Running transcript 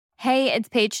Hey, it's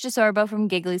Paige DeSorbo from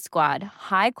Giggly Squad.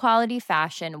 High quality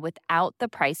fashion without the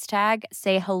price tag.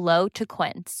 Say hello to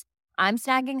Quince. I'm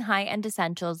snagging high-end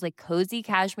essentials like cozy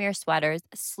cashmere sweaters,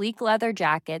 sleek leather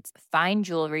jackets, fine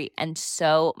jewelry, and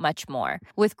so much more.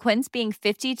 With Quince being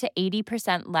 50 to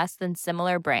 80% less than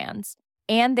similar brands.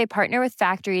 And they partner with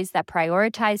factories that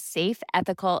prioritize safe,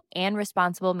 ethical, and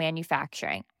responsible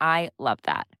manufacturing. I love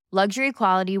that. Luxury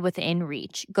quality within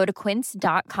reach. Go to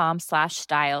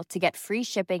quince.com/style to get free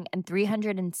shipping and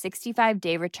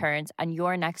 365-day returns on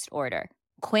your next order.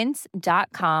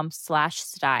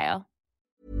 Quince.com/style.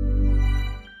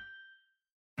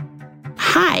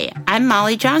 Hi, I'm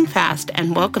Molly Jongfast,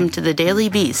 and welcome to the Daily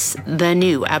Beast, the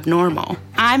new abnormal.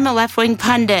 I'm a left-wing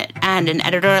pundit and an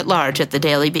editor-at-large at the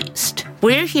Daily Beast.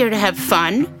 We're here to have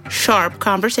fun, sharp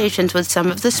conversations with some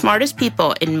of the smartest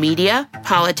people in media,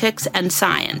 politics, and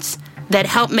science that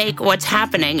help make what's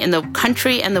happening in the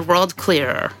country and the world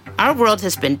clearer. Our world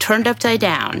has been turned upside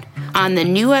down. On the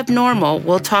new abnormal,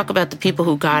 we'll talk about the people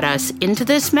who got us into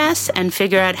this mess and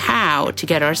figure out how to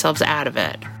get ourselves out of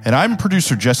it. And I'm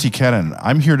producer Jesse Kennan.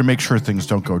 I'm here to make sure things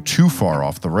don't go too far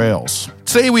off the rails.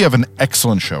 Today we have an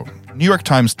excellent show. New York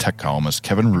Times tech columnist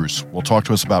Kevin Roose will talk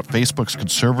to us about Facebook's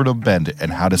conservative bend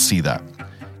and how to see that.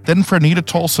 Then Franita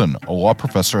Tolson, a law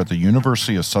professor at the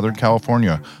University of Southern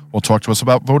California, will talk to us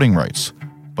about voting rights.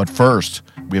 But first,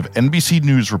 we have NBC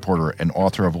News reporter and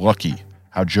author of Lucky,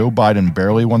 How Joe Biden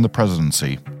Barely Won the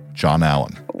Presidency, John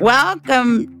Allen.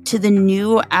 Welcome to the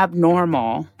new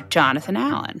abnormal, Jonathan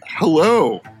Allen.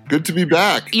 Hello. Good to be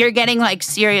back. You're getting like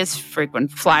serious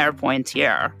frequent flyer points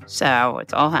here, so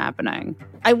it's all happening.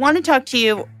 I want to talk to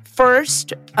you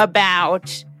first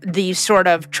about the sort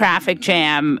of traffic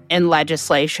jam in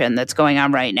legislation that's going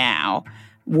on right now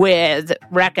with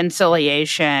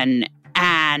reconciliation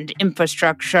and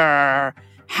infrastructure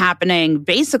happening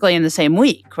basically in the same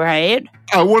week, right?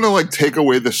 I want to take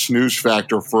away the snooze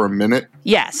factor for a minute.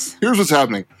 Yes. Here's what's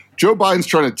happening. Joe Biden's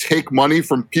trying to take money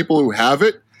from people who have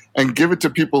it and give it to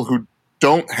people who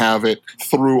don't have it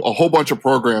through a whole bunch of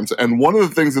programs. And one of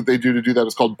the things that they do to do that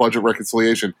is called budget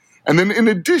reconciliation. And then in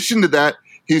addition to that,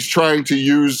 he's trying to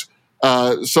use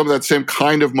some of that same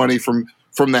kind of money from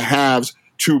the haves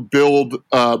to build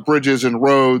bridges and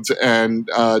roads and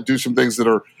do some things that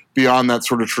are beyond that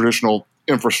sort of traditional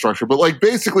infrastructure. But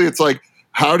basically it's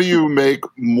how do you make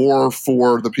more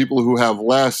for the people who have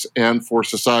less and for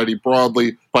society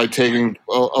broadly by taking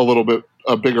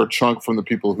a bigger chunk from the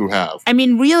people who have? I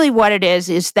mean, really what it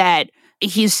is that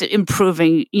he's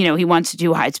improving, he wants to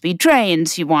do high-speed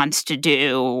trains, he wants to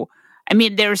do,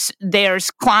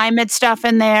 there's climate stuff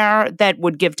in there that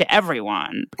would give to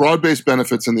everyone. Broad-based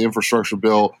benefits in the infrastructure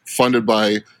bill funded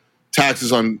by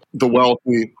taxes on the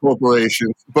wealthy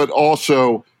corporations, but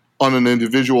also on an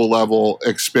individual level,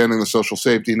 expanding the social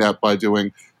safety net by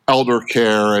doing elder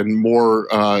care and more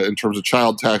in terms of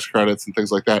child tax credits and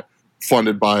things like that,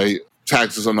 funded by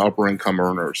taxes on upper income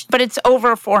earners. But it's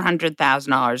over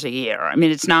 $400,000 a year.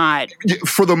 It's not...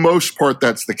 For the most part,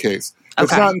 that's the case. Okay.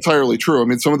 It's not entirely true.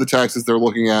 Some of the taxes they're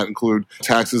looking at include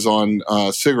taxes on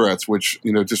cigarettes, which,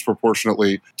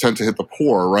 disproportionately tend to hit the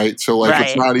poor, right? So, right.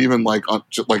 It's not even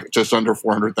just under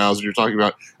 $400,000. You're talking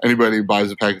about anybody who buys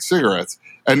a pack of cigarettes.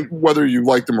 And whether you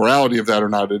like the morality of that or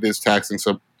not, it is taxing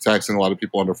a lot of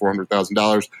people under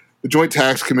 $400,000. The Joint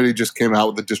Tax Committee just came out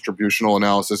with a distributional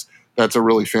analysis. That's a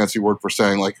really fancy word for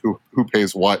saying who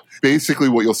pays what. Basically,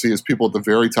 what you'll see is people at the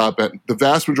very top end, the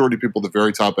vast majority of people at the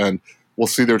very top end will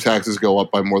see their taxes go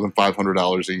up by more than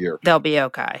 $500 a year. They'll be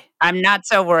okay. I'm not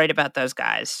so worried about those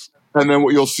guys. And then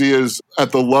what you'll see is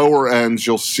at the lower ends,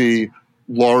 you'll see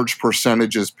large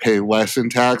percentages pay less in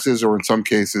taxes, or in some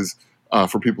cases,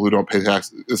 for people who don't pay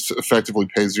taxes, effectively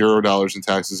pay $0 in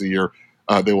taxes a year,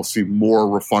 they will see more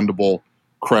refundable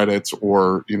credits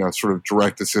or, sort of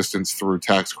direct assistance through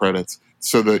tax credits,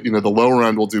 so that, the lower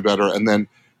end will do better. And then,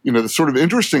 the sort of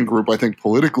interesting group, I think,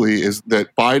 politically, is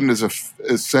that Biden is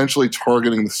essentially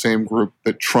targeting the same group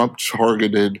that Trump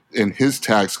targeted in his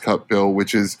tax cut bill,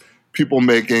 which is people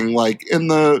making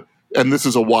and this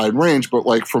is a wide range, but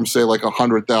from say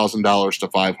 $100,000 to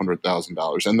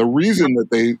 $500,000. And the reason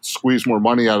that they squeeze more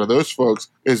money out of those folks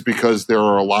is because there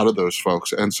are a lot of those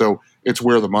folks. And so it's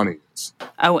where the money is.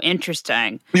 Oh,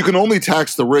 interesting. You can only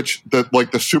tax the rich,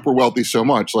 the super wealthy so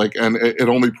much, and it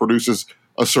only produces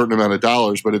a certain amount of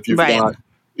dollars. But if you've got,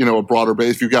 a broader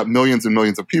base, if you've got millions and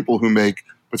millions of people who make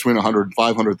between $100,000 and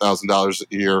 $500,000 a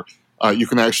year, you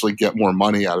can actually get more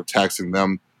money out of taxing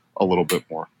them a little bit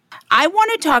more. I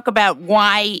want to talk about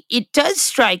why it does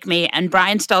strike me, and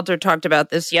Brian Stelter talked about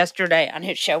this yesterday on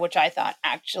his show, which I thought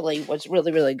actually was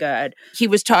really, really good. He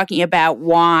was talking about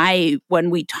why, when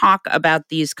we talk about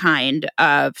these kind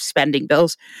of spending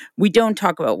bills, we don't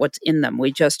talk about what's in them.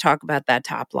 We just talk about that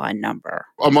top line number.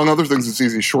 Among other things, it's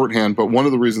easy shorthand, but one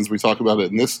of the reasons we talk about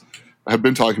it in this, have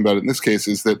been talking about it in this case,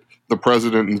 is that the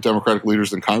president and the Democratic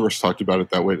leaders in Congress talked about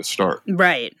it that way to start.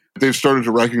 Right. They've started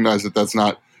to recognize that that's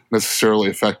not necessarily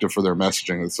effective for their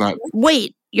messaging. It's not.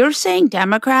 Wait, you're saying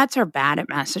Democrats are bad at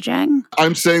messaging?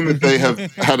 I'm saying that they have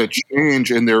had a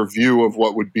change in their view of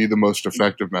what would be the most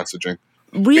effective messaging.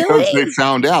 Really? Because they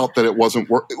found out that it wasn't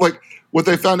working. Like, what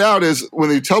they found out is when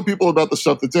you tell people about the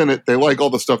stuff that's in it, they like all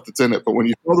the stuff that's in it. But when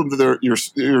you tell them that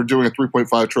you're doing a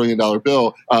 $3.5 trillion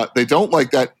bill, they don't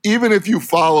like that. Even if you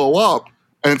follow up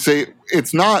and say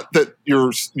it's not that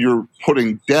you're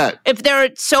putting debt. If there are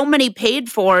so many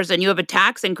paid fors and you have a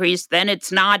tax increase, then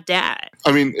it's not debt.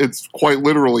 I mean, it's quite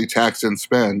literally tax and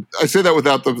spend. I say that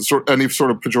without any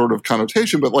sort of pejorative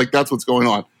connotation, but like that's what's going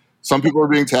on. Some people are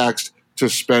being taxed to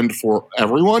spend for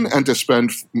everyone and to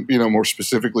spend, more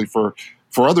specifically for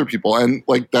other people. And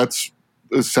like that's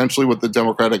essentially what the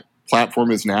Democratic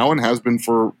platform is now and has been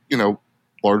for,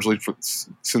 largely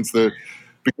since the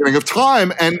beginning of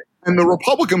time. And the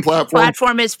Republican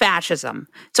platform is fascism.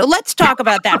 So let's talk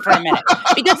about that for a minute.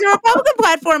 Because the Republican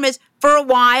platform is, for a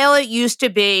while, it used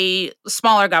to be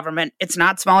smaller government. It's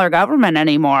not smaller government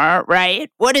anymore,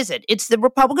 right? What is it? It's the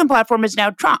Republican platform is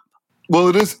now Trump. Well,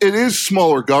 it is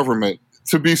smaller government.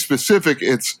 To be specific,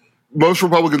 most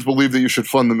Republicans believe that you should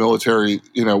fund the military,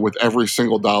 with every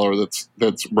single dollar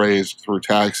that's raised through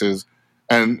taxes.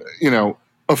 And,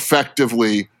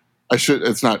 effectively,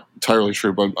 it's not entirely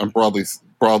true, but I'm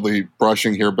broadly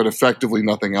brushing here, but effectively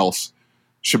nothing else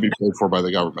should be paid for by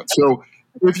the government. So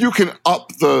if you can up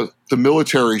the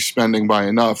military spending by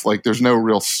enough, like there's no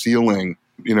real ceiling,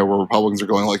 where Republicans are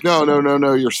going like,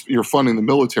 no, you're funding the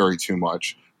military too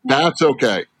much. That's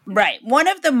okay. Right. One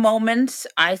of the moments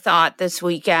I thought this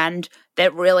weekend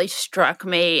that really struck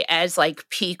me as like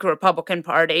peak Republican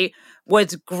Party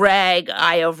was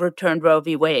I overturned Roe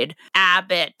v. Wade,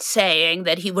 Abbott saying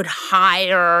that he would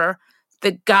hire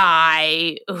the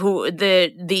guy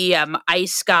the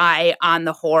ICE guy on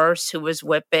the horse who was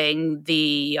whipping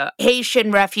the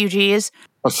Haitian refugees.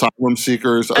 Asylum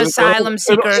seekers.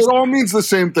 It all means the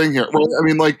same thing here. Well, I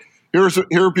mean, like, here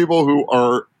are people who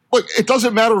are, look, it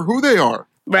doesn't matter who they are.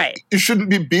 Right. You shouldn't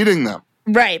be beating them.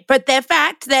 Right. But the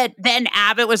fact that then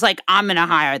Abbott was like, I'm going to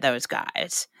hire those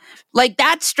guys. Like,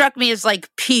 that struck me as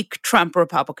like peak Trump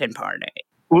Republican Party.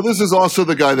 Well, this is also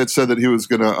the guy that said that he was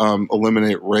going to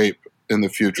eliminate rape in the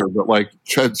future, but like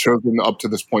had chosen up to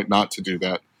this point not to do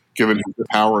that, given the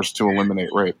powers to eliminate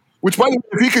rape. Which, by the way,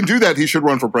 if he can do that, he should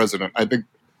run for president. I think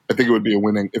it would be a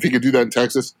winning. If he could do that in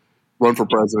Texas, run for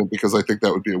president, because I think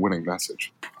that would be a winning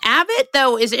message. Abbott,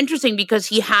 though, is interesting because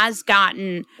he has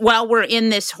gotten, while we're in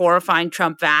this horrifying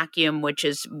Trump vacuum, which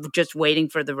is just waiting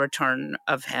for the return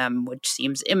of him, which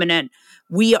seems imminent,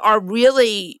 we are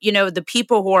really, the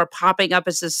people who are popping up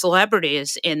as the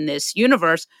celebrities in this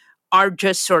universe are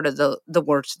just sort of the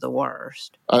worst of the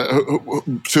worst.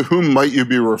 To whom might you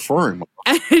be referring?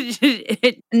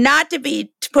 Not to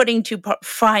be putting too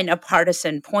fine a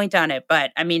partisan point on it,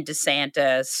 but I mean,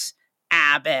 DeSantis,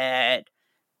 Abbott,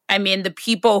 I mean, the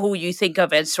people who you think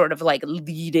of as sort of like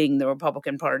leading the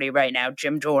Republican Party right now,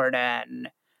 Jim Jordan.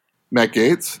 Matt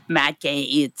Gaetz,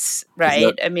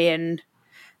 right? I mean,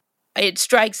 it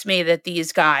strikes me that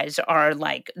these guys are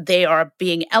like, they are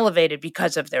being elevated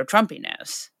because of their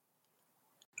Trumpiness.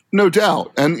 No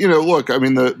doubt. And, look, I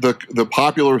mean, the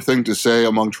popular thing to say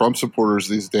among Trump supporters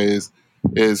these days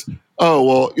is,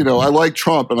 oh, well, I like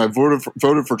Trump and I voted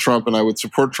for Trump and I would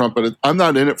support Trump, but I'm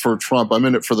not in it for Trump. I'm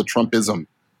in it for the Trumpism.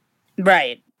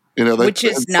 Right. Which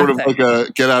is sort of like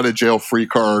a get out of jail free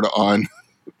card on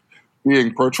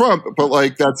being pro-Trump. But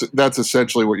like, that's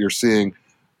essentially what you're seeing.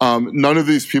 None of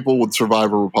these people would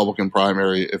survive a Republican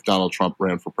primary if Donald Trump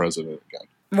ran for president again.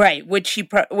 Right, which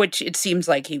it seems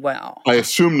like he will. I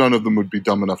assume none of them would be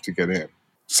dumb enough to get in.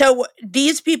 So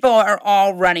these people are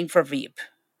all running for Veep.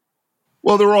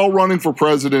 Well, they're all running for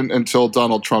president until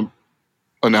Donald Trump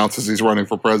announces he's running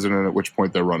for president, at which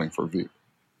point they're running for Veep.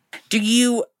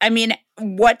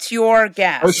 What's your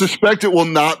guess? I suspect it will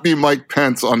not be Mike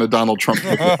Pence on a Donald Trump.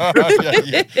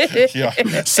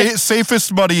 Yeah.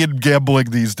 Safest money in gambling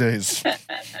these days.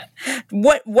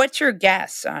 What's your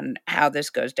guess on how this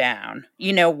goes down?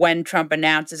 When Trump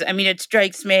announces, I mean, it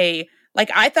strikes me like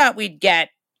I thought we'd get,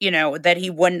 that he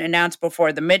wouldn't announce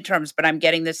before the midterms, but I'm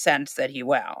getting the sense that he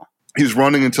will. He's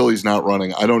running until he's not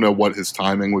running. I don't know what his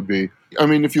timing would be. I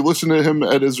mean, if you listen to him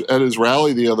at his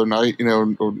rally the other night,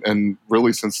 and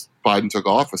really since Biden took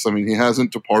office, I mean, he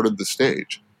hasn't departed the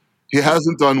stage. He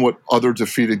hasn't done what other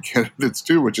defeated candidates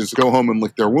do, which is go home and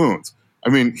lick their wounds. I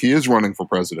mean, he is running for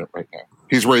president right now.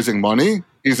 He's raising money.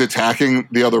 He's attacking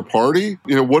the other party.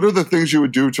 What are the things you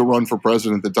would do to run for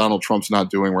president that Donald Trump's not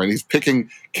doing right? He's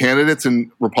picking candidates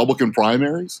in Republican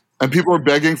primaries, and people are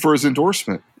begging for his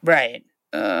endorsement. Right.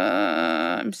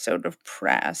 I'm so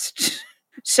depressed.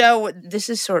 So this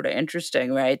is sort of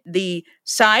interesting, right? The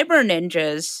cyber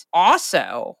ninjas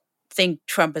also think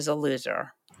Trump is a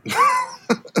loser.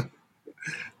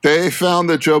 They found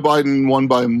that Joe Biden won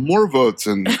by more votes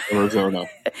in Arizona.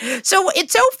 So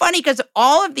it's so funny because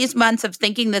all of these months of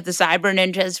thinking that the cyber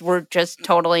ninjas were just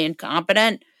totally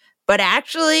incompetent, but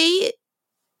actually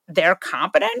they're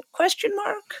competent, ?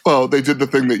 Well, they did the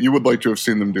thing that you would like to have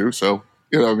seen them do. So,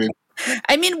 I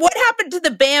mean, what happened to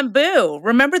the bamboo?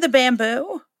 Remember the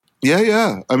bamboo?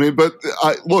 Yeah. I mean, but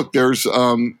look, there's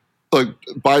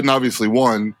Biden obviously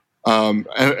won.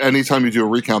 Anytime you do a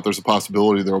recount, there's a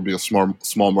possibility there will be a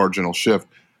small marginal shift.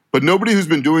 But nobody who's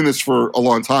been doing this for a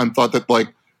long time thought that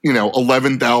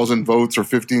 11,000 votes or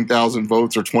 15,000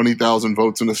 votes or 20,000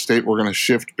 votes in a state were going to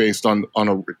shift based on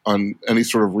any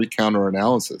sort of recount or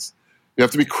analysis. You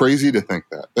have to be crazy to think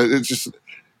that.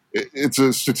 It's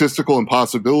a statistical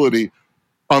impossibility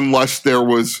unless there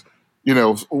was,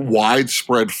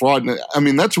 widespread fraud. I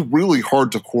mean, that's really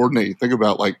hard to coordinate. You think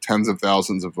about tens of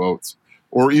thousands of votes,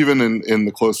 or even in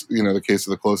the close, the case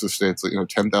of the closest states,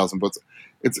 10,000 votes.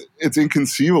 It's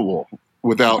inconceivable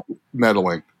without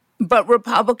meddling. But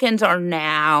Republicans are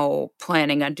now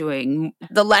planning on doing,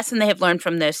 the lesson they have learned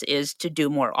from this is to do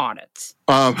more audits.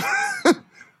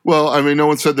 Well, I mean, no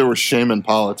one said there was shame in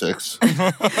politics.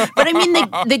 But I mean,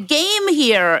 the game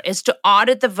here is to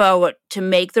audit the vote, to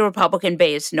make the Republican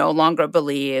base no longer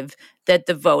believe that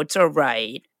the votes are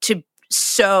right, to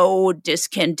sow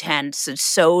discontent, to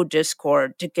sow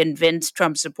discord, to convince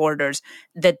Trump supporters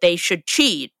that they should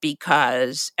cheat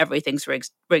because everything's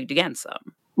rigged against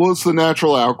them. Well, it's the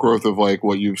natural outgrowth of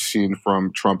what you've seen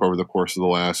from Trump over the course of the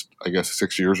last,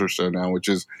 6 years or so now, which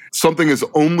is something is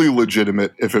only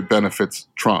legitimate if it benefits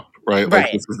Trump, right?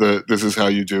 Right. This is how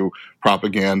you do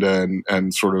propaganda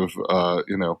and sort of, I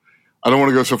don't want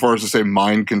to go so far as to say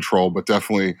mind control, but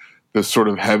definitely this sort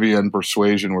of heavy end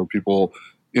persuasion where people,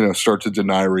 start to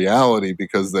deny reality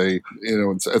because they,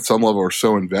 at some level are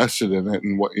so invested in it.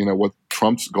 And what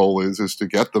Trump's goal is to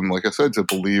get them, like I said, to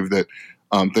believe that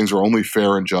things are only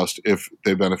fair and just if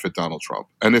they benefit Donald Trump.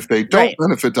 And if they don't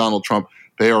benefit Donald Trump,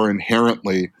 they are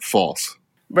inherently false.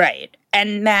 Right.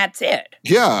 And that's it.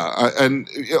 Yeah. And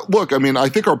look, I mean, I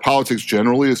think our politics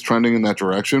generally is trending in that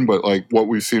direction. But what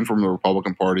we've seen from the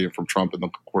Republican Party and from Trump in the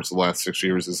course of the last 6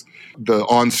 years is the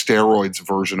on steroids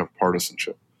version of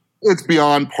partisanship. It's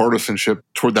beyond partisanship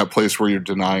toward that place where you're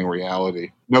denying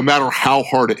reality, no matter how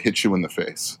hard it hits you in the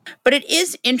face. But it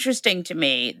is interesting to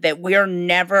me that we're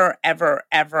never, ever,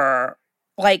 ever,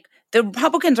 the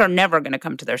Republicans are never going to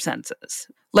come to their senses.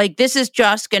 This is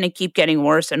just going to keep getting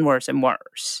worse and worse and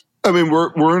worse. I mean,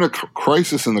 we're in a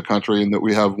crisis in the country in that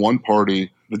we have one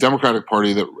party, the Democratic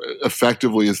Party, that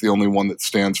effectively is the only one that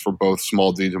stands for both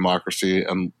small d democracy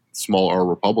and small r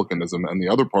republicanism, and the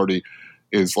other party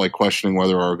is questioning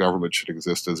whether our government should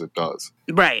exist as it does.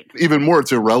 Right. Even more,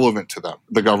 it's irrelevant to them.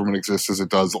 The government exists as it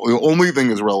does. The only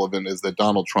thing is relevant is that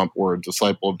Donald Trump or a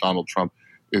disciple of Donald Trump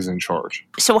is in charge.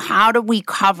 So how do we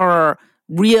cover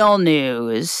real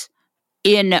news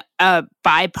in a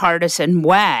bipartisan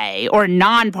way or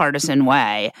nonpartisan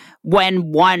way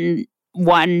when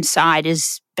one side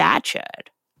is batshit?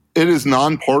 It is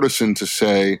nonpartisan to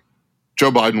say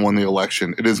Joe Biden won the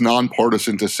election. It is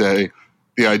nonpartisan to say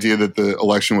the idea that the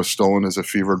election was stolen is a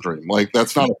fever dream.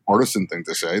 That's not a partisan thing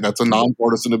to say. That's a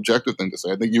nonpartisan objective thing to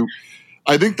say.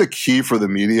 I think the key for the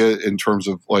media in terms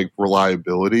of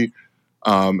reliability,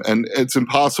 and it's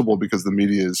impossible because the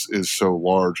media is so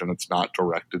large and it's not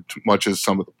directed, much as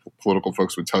some of the political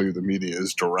folks would tell you the media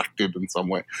is directed in some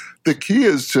way. The key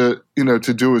is to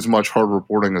do as much hard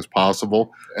reporting as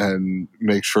possible and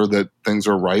make sure that things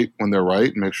are right when they're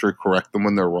right and make sure you correct them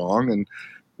when they're wrong, and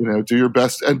do your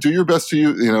best to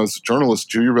use, as a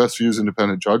journalist, do your best to use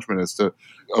independent judgment as to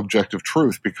objective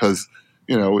truth, because,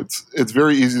 it's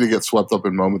very easy to get swept up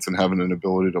in moments and have an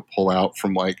inability to pull out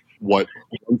from what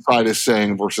one side is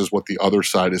saying versus what the other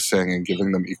side is saying and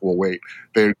giving them equal weight.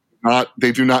 They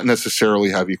do not necessarily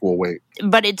have equal weight.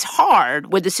 But it's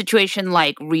hard with a situation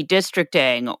like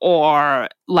redistricting or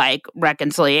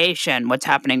reconciliation, what's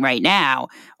happening right now,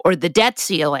 or the debt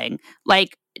ceiling,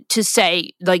 to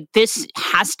say, like, this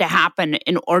has to happen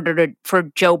in order for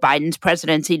Joe Biden's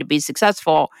presidency to be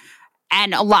successful.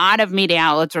 And a lot of media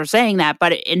outlets are saying that.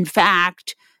 But in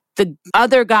fact, the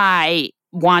other guy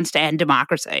wants to end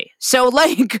democracy. So,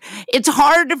 like, it's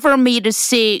hard for me to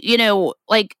see,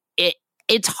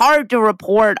 it's hard to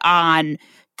report on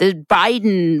the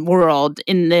Biden world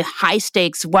in the high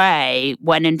stakes way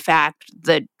when, in fact,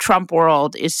 the Trump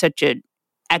world is such an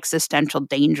existential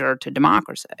danger to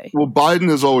democracy. Well, Biden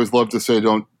has always loved to say,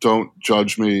 don't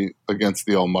judge me against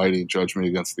the almighty, judge me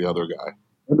against the other guy.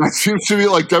 And that seems to be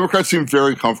like Democrats seem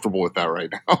very comfortable with that right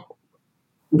now.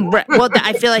 Right. Well,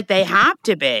 I feel like they have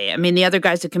to be. I mean, the other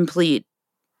guy's a complete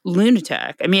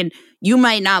lunatic. I mean, you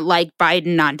might not like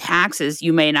Biden on taxes.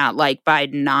 You may not like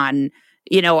Biden on,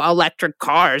 electric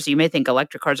cars. You may think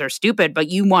electric cars are stupid, but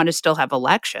you want to still have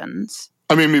elections.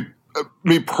 I mean,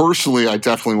 me personally, I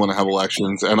definitely want to have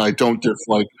elections, and I don't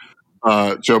dislike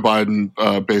Joe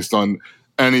Biden based on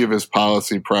any of his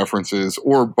policy preferences,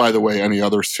 or, by the way, any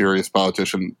other serious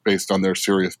politician based on their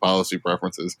serious policy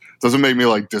preferences. Doesn't make me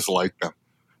dislike them.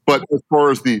 But as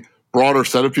far as the broader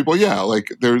set of people, yeah,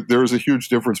 there's a huge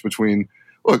difference between,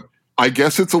 look, I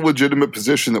guess it's a legitimate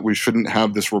position that we shouldn't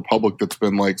have this republic that's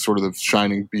been sort of the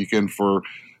shining beacon for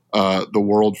the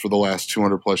world for the last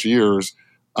 200 plus years.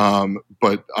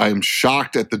 But I'm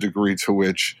shocked at the degree to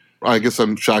which, I guess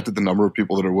I'm shocked at the number of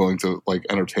people that are willing to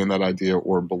entertain that idea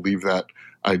or believe that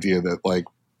idea that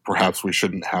perhaps we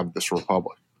shouldn't have this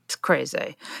republic. It's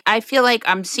crazy. I feel like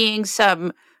I'm seeing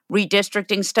some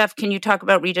redistricting stuff. Can you talk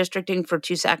about redistricting for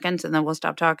 2 seconds and then we'll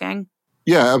stop talking?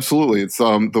 Yeah, absolutely. It's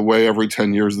the way every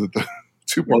 10 years that the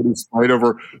two parties fight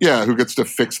over, who gets to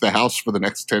fix the House for the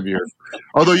next 10 years.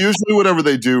 Although usually whatever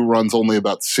they do runs only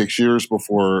about 6 years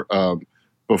before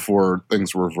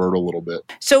things revert a little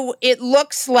bit. So it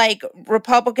looks like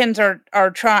Republicans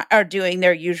are doing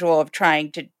their usual of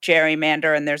trying to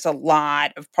gerrymander, and there's a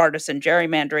lot of partisan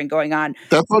gerrymandering going on.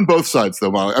 That's on both sides,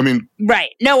 though, Molly. I mean, right?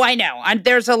 No, I know.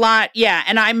 There's a lot,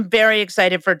 and I'm very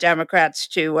excited for Democrats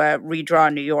to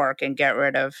redraw New York and get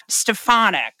rid of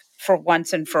Stefanik for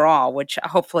once and for all, which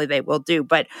hopefully they will do.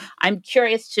 But I'm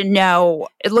curious to know,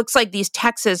 it looks like these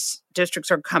Texas districts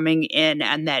are coming in,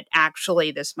 and that actually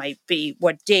this might be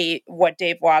what Dave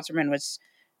Wasserman was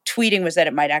tweeting was that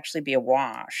it might actually be a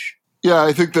wash. Yeah,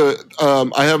 I think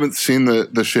I haven't seen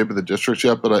the shape of the districts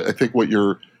yet, but I think what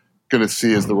you're going to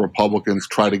see is the Republicans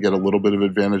try to get a little bit of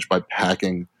advantage by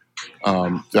packing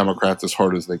Democrats as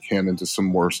hard as they can into some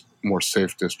more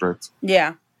safe districts.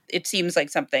 Yeah, it seems like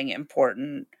something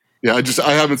important. Yeah,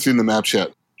 I haven't seen the maps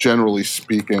yet. Generally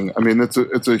speaking, I mean,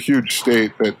 it's a huge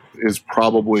state that is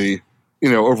probably,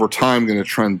 over time going to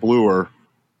trend bluer.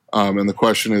 And the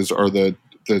question is, are the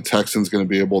Texans going to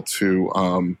be able to,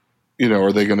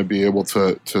 are they going to be able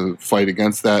to fight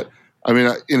against that? I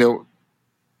mean,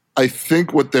 I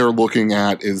think what they're looking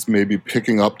at is maybe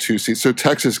picking up 2 seats. So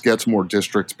Texas gets more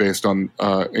districts based on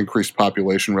increased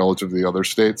population relative to the other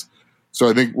states. So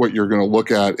I think what you're going to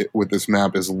look at with this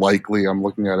map is likely, I'm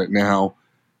looking at it now,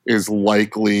 is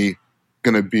likely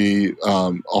going to be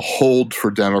a hold for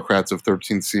Democrats of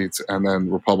 13 seats, and then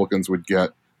Republicans would get,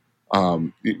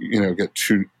 get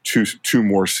two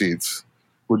more seats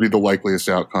would be the likeliest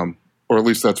outcome, or at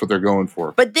least that's what they're going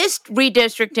for. But this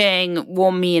redistricting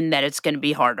will mean that it's going to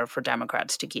be harder for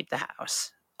Democrats to keep the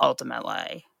House,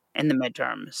 ultimately, in the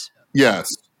midterms. Yes.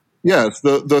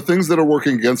 The things that are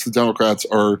working against the Democrats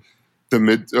are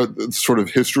the sort of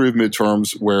history of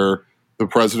midterms where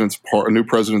a new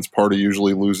president's party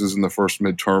usually loses in the first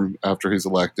midterm after he's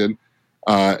elected,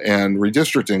 and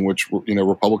redistricting, which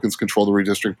Republicans control the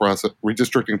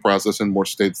redistricting process in more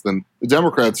states than the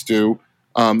Democrats do.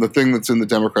 The thing that's in the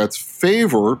Democrats'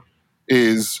 favor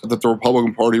is that the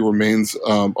Republican Party remains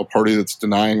a party that's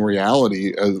denying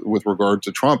reality with regard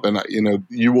to Trump, and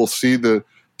you will see the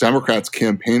Democrats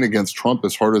campaign against Trump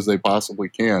as hard as they possibly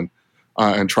can.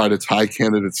 And try to tie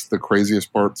candidates to the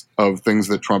craziest parts of things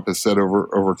that Trump has said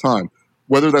over time.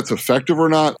 Whether that's effective or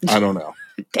not, I don't know.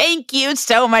 Thank you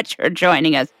so much for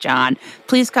joining us, John.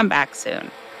 Please come back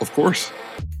soon. Of course.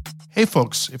 Hey,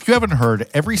 folks, if you haven't heard,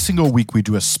 every single week we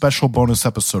do a special bonus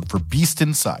episode for Beast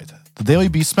Inside, the Daily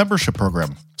Beast membership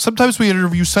program. Sometimes we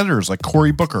interview senators like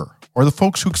Cory Booker, or the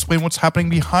folks who explain what's happening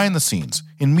behind the scenes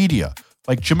in media,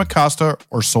 like Jim Acosta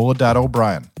or Soledad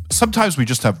O'Brien. Sometimes we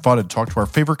just have fun and talk to our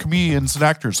favorite comedians and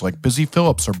actors like Busy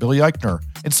Phillips or Billy Eichner.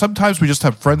 And sometimes we just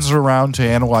have friends around to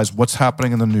analyze what's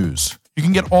happening in the news. You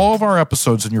can get all of our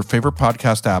episodes in your favorite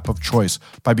podcast app of choice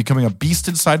by becoming a Beast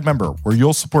Inside member, where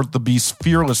you'll support the Beast's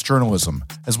fearless journalism,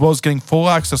 as well as getting full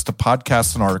access to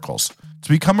podcasts and articles. To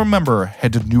become a member,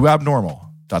 head to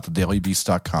newabnormal.com.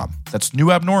 newabnormal.thedailybeast.com. That's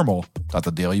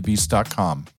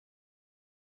newabnormal.thedailybeast.com.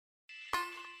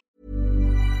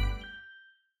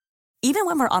 Even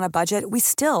when we're on a budget, we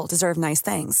still deserve nice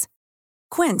things.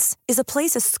 Quince is a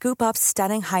place to scoop up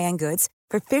stunning high-end goods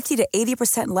for 50 to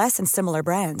 80% less than similar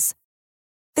brands.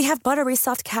 They have buttery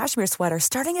soft cashmere sweaters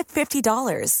starting at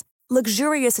 $50,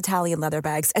 luxurious Italian leather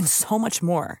bags, and so much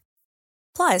more.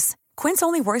 Plus, Quince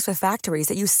only works with factories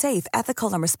that use safe,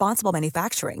 ethical, and responsible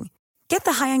manufacturing. Get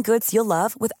the high-end goods you'll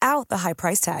love without the high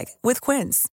price tag with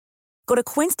Quince. Go to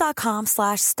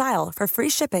quince.com/style for free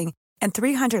shipping and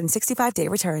 365-day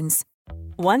returns.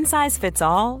 One size fits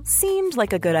all seemed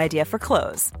like a good idea for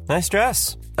clothes. Nice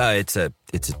dress. It's a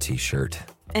t-shirt.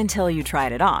 Until you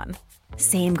tried it on.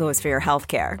 Same goes for your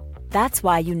healthcare. That's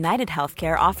why United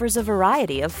Healthcare offers a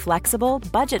variety of flexible,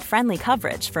 budget-friendly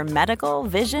coverage for medical,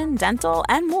 vision, dental,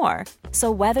 and more. So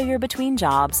whether you're between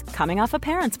jobs, coming off a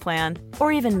parent's plan,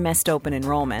 or even missed open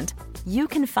enrollment, you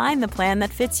can find the plan that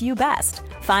fits you best.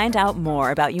 Find out more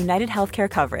about United Healthcare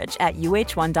coverage at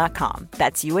uh1.com.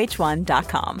 That's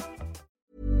uh1.com.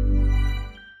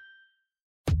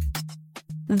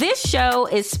 This show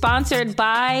is sponsored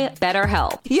by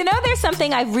BetterHelp. You know, there's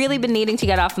something I've really been needing to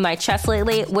get off of my chest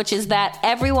lately, which is that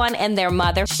everyone and their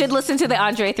mother should listen to the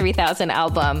Andre 3000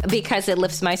 album because it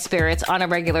lifts my spirits on a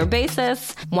regular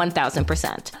basis,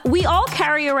 1000%. We all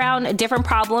carry around different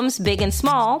problems, big and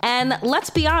small, and let's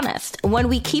be honest, when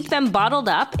we keep them bottled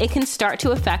up, it can start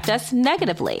to affect us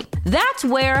negatively. That's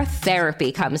where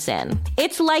therapy comes in.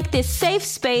 It's like this safe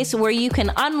space where you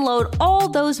can unload all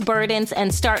those burdens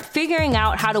and start figuring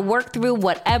out how to work through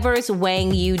whatever's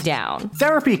weighing you down.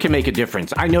 Therapy can make a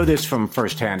difference. I know this from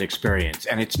firsthand experience,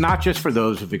 and it's not just for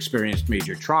those who've experienced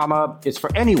major trauma. It's for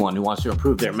anyone who wants to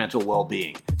improve their mental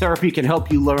well-being. Therapy can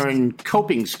help you learn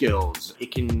coping skills.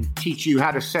 It can teach you how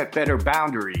to set better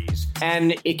boundaries,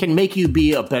 and it can make you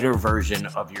be a better version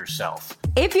of yourself.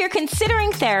 If you're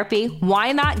considering therapy,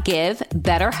 why not give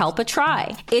BetterHelp a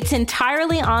try? It's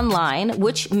entirely online,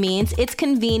 which means it's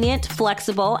convenient,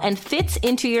 flexible, and fits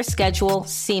into your schedule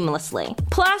seamlessly.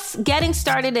 Plus, getting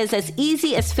started is as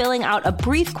easy as filling out a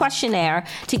brief questionnaire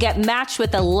to get matched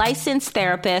with a licensed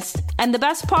therapist. And the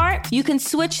best part? You can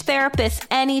switch therapists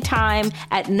anytime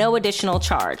at no additional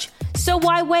charge. So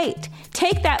why wait?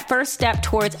 Take that first step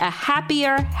towards a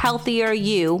happier, healthier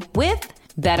you with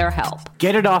BetterHelp.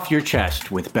 Get it off your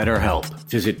chest with BetterHelp.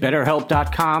 Visit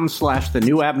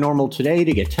BetterHelp.com/thenewabnormal today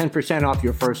to get 10% off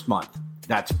your first month.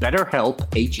 That's BetterHelp,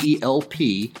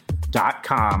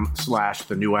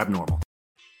 HELP.com/thenewabnormal.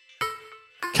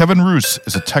 Kevin Roose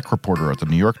is a tech reporter at the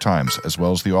New York Times, as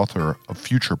well as the author of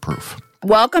Future Proof.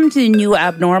 Welcome to the New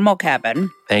Abnormal, Kevin.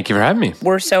 Thank you for having me.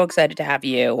 We're so excited to have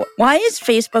you. Why is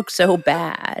Facebook so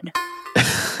bad?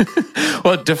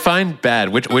 Well, define bad.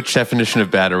 Which definition of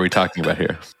bad are we talking about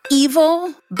here?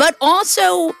 Evil, but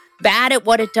also bad at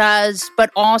what it does, but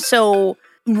also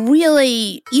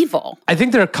really evil. I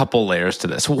think there are a couple layers to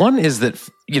this. One is that,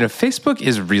 Facebook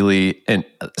is really an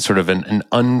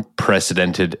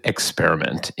unprecedented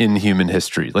experiment in human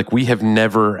history. Like, we have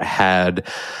never had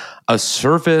a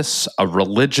service, a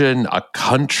religion, a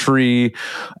country,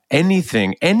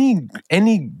 anything, any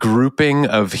grouping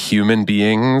of human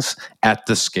beings at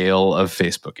the scale of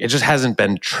Facebook. It just hasn't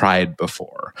been tried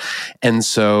before. And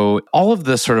so all of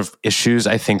the sort of issues,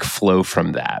 I think, flow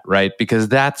from that, right? Because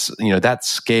that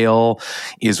scale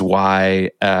is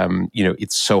why,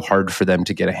 it's so hard for them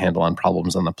to get a handle on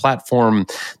problems on the platform.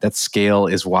 That scale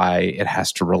is why it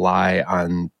has to rely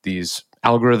on these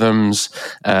algorithms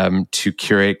to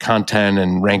curate content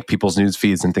and rank people's news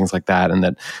feeds and things like that, and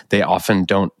that they often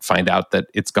don't find out that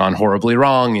it's gone horribly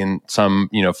wrong in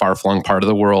some far-flung part of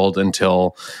the world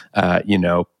until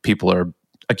people are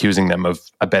accusing them of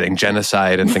abetting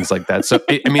genocide and things like that. So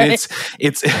it's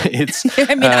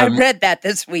I read that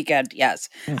this weekend. Yes,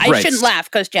 I shouldn't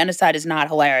laugh because genocide is not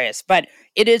hilarious, but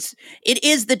it is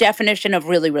the definition of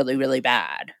really, really, really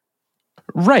bad.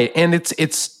 Right, and it's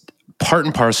part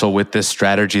and parcel with this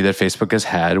strategy that Facebook has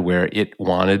had where it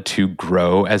wanted to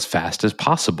grow as fast as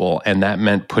possible. And that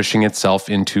meant pushing itself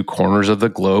into corners of the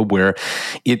globe where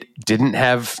it didn't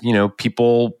have,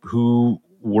 people who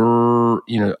were,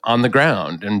 on the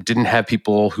ground and didn't have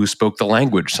people who spoke the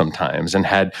language sometimes and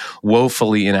had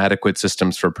woefully inadequate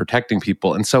systems for protecting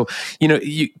people. And so,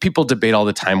 people debate all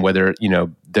the time whether,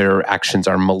 their actions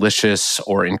are malicious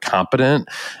or incompetent.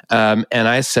 And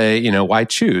I say, why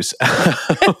choose?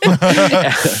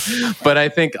 But I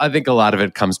think a lot of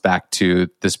it comes back to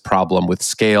this problem with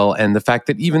scale and the fact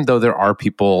that even though there are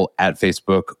people at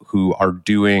Facebook who are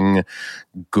doing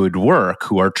good work,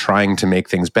 who are trying to make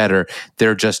things better,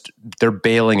 they're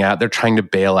trying to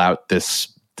bail out this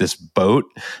boat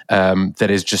that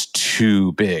is just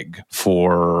too big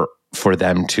for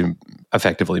them to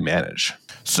effectively manage.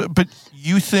 So, but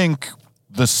you think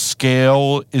the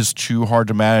scale is too hard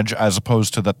to manage, as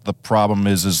opposed to that the problem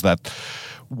is that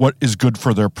what is good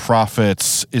for their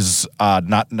profits is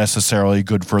not necessarily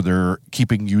good for their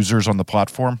keeping users on the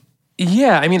platform?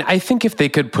 Yeah, I mean, I think if they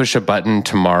could push a button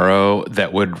tomorrow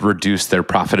that would reduce their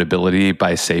profitability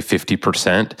by, say,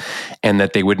 50%, and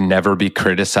that they would never be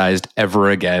criticized ever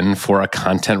again for a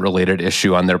content-related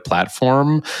issue on their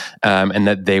platform, and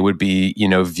that they would be,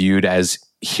 viewed as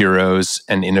heroes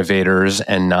and innovators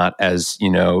and not as,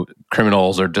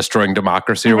 criminals or destroying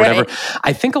democracy or whatever. Right.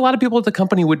 I think a lot of people at the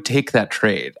company would take that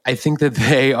trade. I think that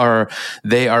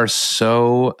they are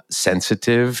so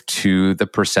sensitive to the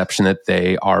perception that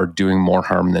they are doing more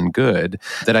harm than good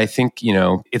that I think,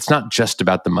 it's not just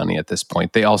about the money at this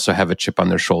point. They also have a chip on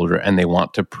their shoulder and they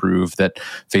want to prove that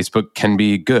Facebook can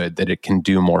be good, that it can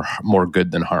do more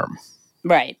good than harm.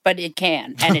 Right, but it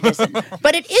can, and it isn't.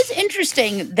 But it is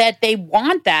interesting that they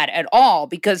want that at all,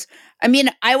 because,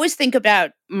 I always think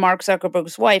about Mark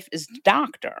Zuckerberg's wife as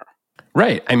doctor.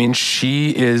 Right.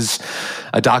 She is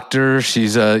a doctor.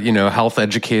 She's a, health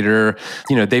educator.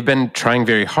 They've been trying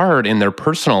very hard in their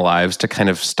personal lives to kind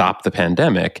of stop the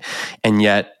pandemic, and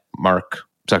yet Mark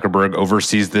Zuckerberg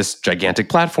oversees this gigantic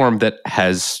platform that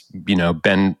has,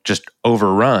 been just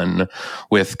overrun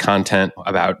with content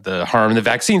about the harm the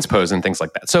vaccines pose and things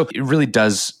like that. So it really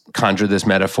does conjure this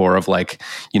metaphor of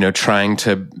trying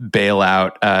to bail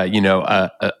out,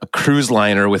 a cruise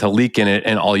liner with a leak in it,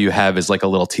 and all you have is like a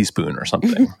little teaspoon or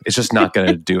something. It's just not going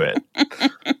to do it.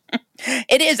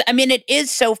 It is. It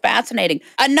is so fascinating.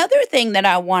 Another thing that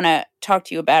I want to talk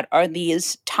to you about are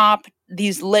these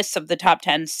lists of the top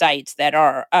 10 sites that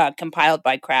are compiled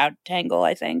by CrowdTangle,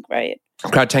 I think, right?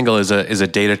 CrowdTangle is a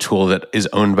data tool that is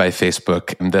owned by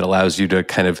Facebook that allows you to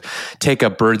kind of take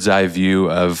a bird's eye view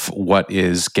of what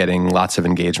is getting lots of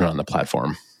engagement on the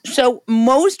platform. So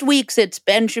most weeks it's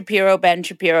Ben Shapiro, Dan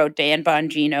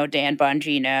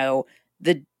Bongino,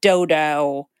 the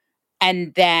Dodo,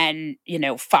 and then,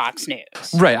 Fox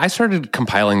News. Right. I started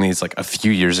compiling these a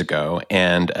few years ago.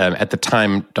 And at the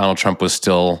time, Donald Trump was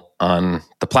still on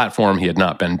the platform. He had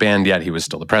not been banned yet. He was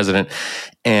still the president.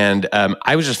 And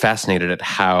I was just fascinated at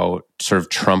how sort of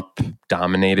Trump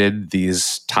dominated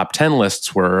these top 10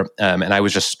 lists were. And I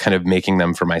was just kind of making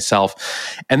them for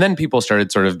myself. And then people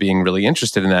started sort of being really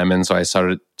interested in them. And so I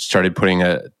started putting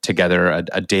together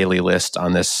a daily list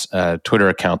on this Twitter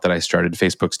account that I started,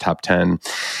 Facebook's top 10.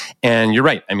 And you're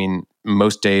right.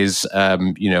 Most days,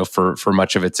 for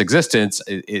much of its existence,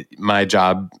 my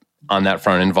job on that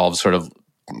front involves sort of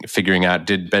figuring out,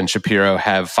 did Ben Shapiro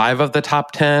have 5 of the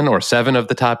top 10 or 7 of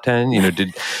the top 10?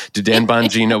 Did Dan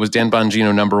Bongino, was Dan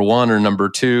Bongino number 1 or number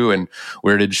 2? And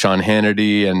where did Sean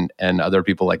Hannity and other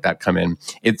people like that come in?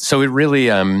 So it really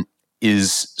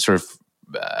is sort of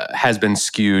has been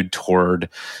skewed toward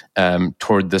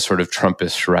the sort of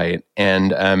Trumpist right.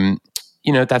 And,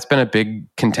 that's been a big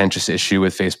contentious issue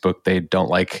with Facebook. They don't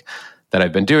like that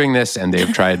I've been doing this, and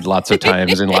they've tried lots of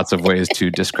times in lots of ways to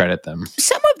discredit them.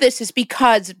 Some of this is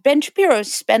because Ben Shapiro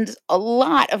spends a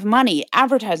lot of money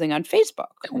advertising on Facebook.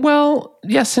 Well,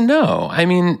 yes and no.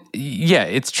 Yeah,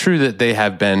 it's true that they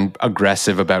have been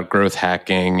aggressive about growth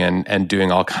hacking and doing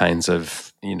all kinds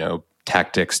of,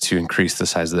 tactics to increase the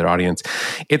size of their audience.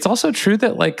 It's also true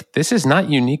that this is not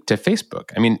unique to Facebook.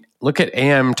 Look at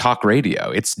AM talk radio.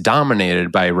 It's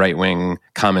dominated by right-wing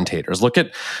commentators. Look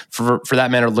at, for that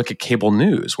matter, look at cable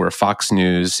news, where Fox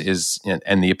News is,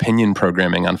 and the opinion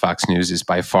programming on Fox News is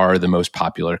by far the most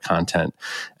popular content,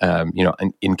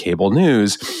 in cable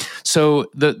news. So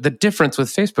the difference with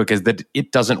Facebook is that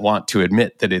it doesn't want to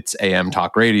admit that it's AM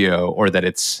talk radio, or that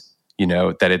it's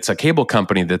that it's a cable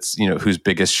company that's, whose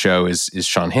biggest show is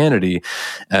Sean Hannity.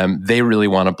 They really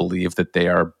want to believe that they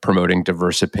are promoting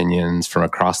diverse opinions from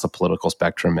across the political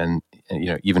spectrum. And,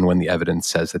 even when the evidence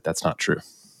says that that's not true.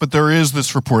 But there is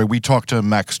this report. We talked to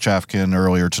Max Chafkin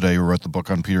earlier today, who wrote the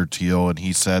book on Peter Thiel, and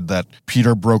he said that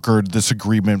Peter brokered this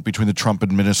agreement between the Trump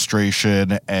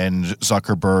administration and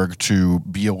Zuckerberg to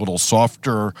be a little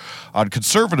softer on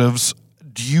conservatives.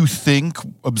 Do you think,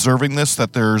 observing this,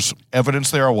 that there's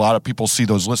evidence there? A lot of people see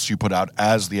those lists you put out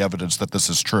as the evidence that this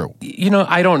is true.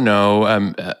 I don't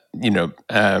know.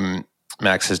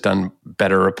 Max has done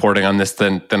better reporting on this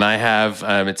than I have,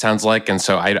 it sounds like. And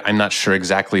so I'm not sure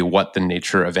exactly what the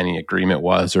nature of any agreement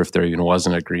was, or if there even was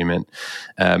an agreement.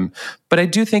 But I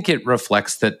do think it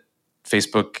reflects that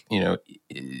Facebook,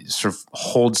 sort of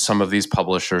holds some of these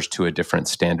publishers to a different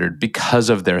standard because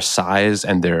of their size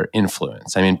and their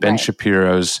influence. Ben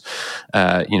Shapiro's,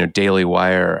 Daily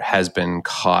Wire has been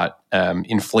caught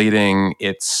inflating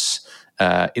its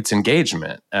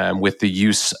engagement with the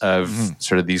use of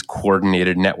sort of these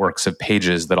coordinated networks of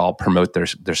pages that all promote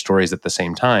their stories at the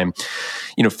same time.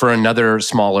 For another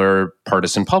smaller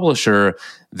partisan publisher,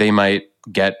 they might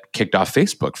get kicked off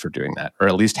Facebook for doing that, or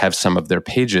at least have some of their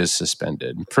pages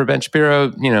suspended. For Ben Shapiro,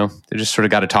 they just sort of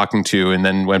got a talking to and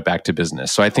then went back to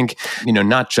business. So I think,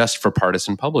 not just for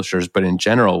partisan publishers, but in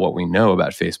general, what we know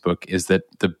about Facebook is that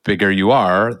the bigger you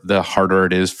are, the harder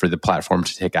it is for the platform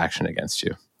to take action against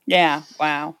you. Yeah.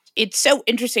 Wow. It's so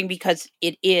interesting because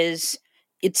it's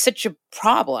such a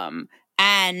problem.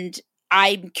 And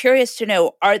I'm curious to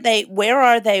know, where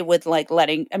are they with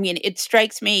it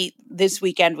strikes me this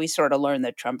weekend, we sort of learned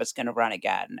that Trump is going to run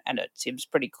again. And it seems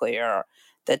pretty clear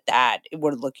that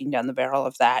we're looking down the barrel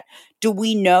of that. Do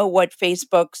we know what is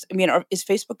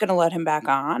Facebook going to let him back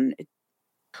on?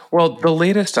 Well, the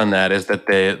latest on that is that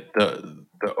the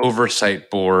oversight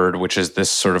board, which is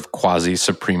this sort of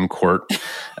quasi-Supreme Court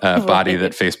body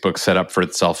that Facebook set up for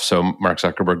itself so Mark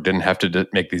Zuckerberg didn't have to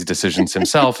make these decisions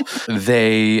himself,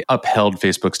 they upheld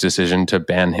Facebook's decision to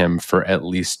ban him for at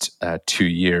least 2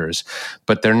 years.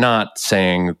 But they're not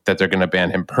saying that they're going to ban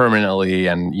him permanently.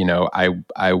 And,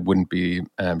 I wouldn't be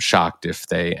shocked if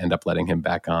they end up letting him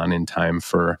back on in time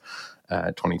for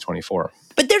 2024.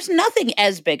 But there's nothing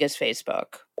as big as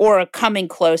Facebook or coming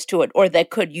close to it or that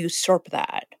could usurp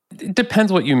that. It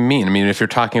depends what you mean. I mean, if you're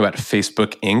talking about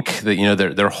Facebook Inc.,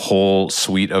 their whole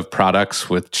suite of products,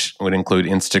 which would include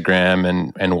Instagram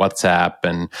and WhatsApp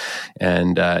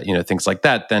and things like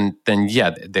that, then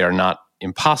yeah, they are not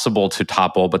impossible to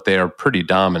topple, but they are pretty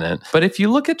dominant. But if you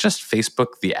look at just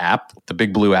Facebook, the app, the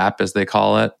Big Blue app, as they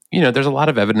call it, there's a lot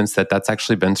of evidence that that's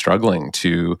actually been struggling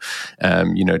to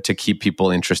keep people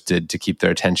interested, to keep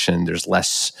their attention. There's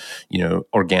less,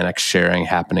 organic sharing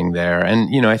happening there.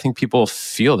 And, I think people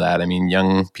feel that. I mean,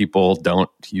 young people don't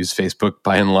use Facebook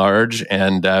by and large.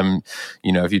 And,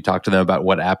 if you talk to them about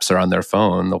what apps are on their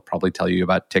phone, they'll probably tell you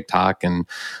about TikTok and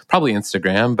probably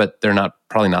Instagram, but they're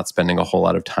probably not spending a whole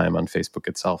lot of time on Facebook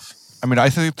itself. I mean,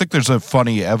 I think there's a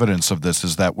funny evidence of this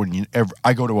is that when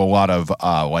I go to a lot of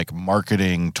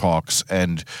marketing talks,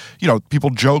 and people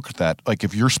joke that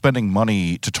if you're spending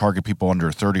money to target people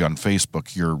under 30 on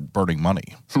Facebook, you're burning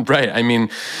money. Right. I mean,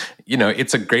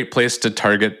 it's a great place to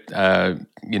target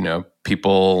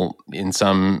people in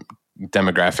some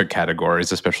demographic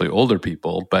categories, especially older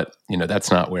people, but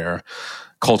that's not where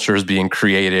culture is being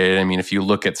created. I mean, if you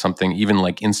look at something even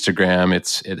like Instagram,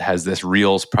 it has this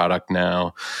Reels product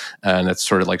now, and that's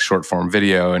sort of like short form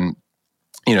video. And,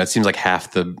 it seems like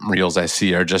half the Reels I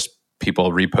see are just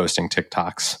people reposting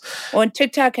TikToks. Well, and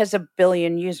TikTok has 1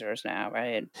 billion users now,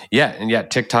 right? Yeah. And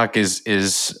TikTok is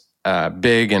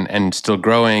big and still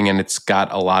growing, and it's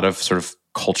got a lot of sort of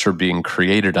culture being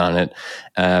created on it.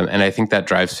 And I think that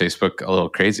drives Facebook a little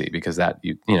crazy because that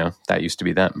used to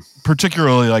be them.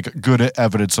 Particularly good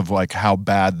evidence of how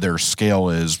bad their scale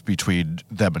is between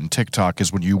them and TikTok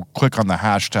is when you click on the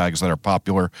hashtags that are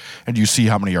popular and you see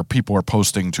how many people are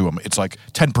posting to them. It's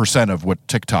 10% of what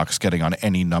TikTok's getting on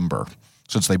any number,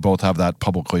 since they both have that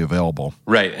publicly available.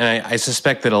 Right. And I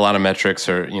suspect that a lot of metrics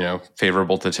are,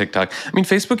 favorable to TikTok. I mean,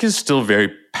 Facebook is still very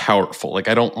powerful.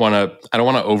 I don't want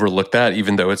to overlook that,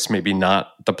 even though it's maybe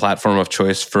not the platform of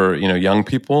choice for, young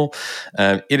people.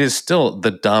 It is still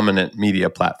the dominant media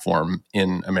platform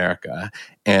in America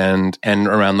and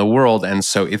around the world. And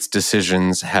so its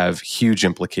decisions have huge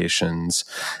implications.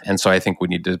 And so I think we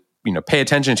need to pay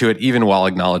attention to it, even while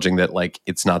acknowledging that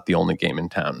it's not the only game in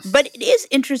town. But it is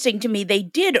interesting to me. They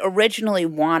did originally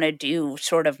want to do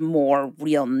sort of more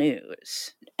real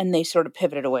news, and they sort of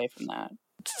pivoted away from that.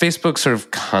 Facebook sort of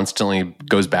constantly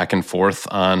goes back and forth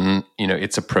on,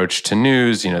 its approach to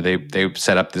news. They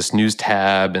set up this news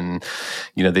tab, and,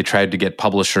 they tried to get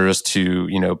publishers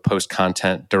to, post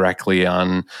content directly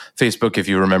on Facebook. If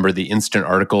you remember the instant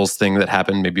articles thing that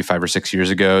happened maybe 5 or 6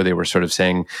 years ago, they were sort of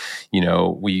saying,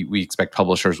 we expect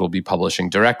publishers will be publishing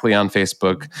directly on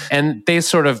Facebook. And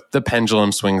the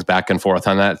pendulum swings back and forth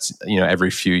on that, every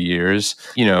few years.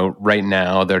 Right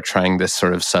now they're trying this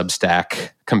sort of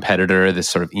Substack competitor, this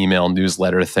sort of email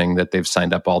newsletter thing that they've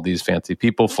signed up all these fancy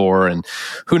people for, and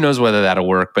who knows whether that'll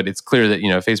work. But it's clear that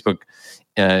Facebook,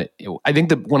 I think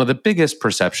that one of the biggest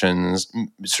perception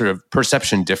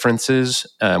differences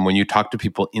when you talk to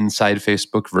people inside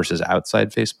Facebook versus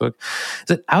outside Facebook is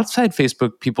that outside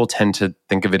Facebook, people tend to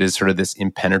think of it as sort of this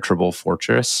impenetrable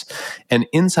fortress, and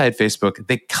inside Facebook,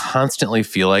 they constantly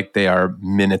feel like they are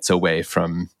minutes away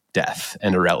from death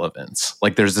and irrelevance.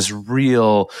 There's this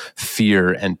real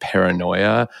fear and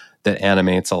paranoia that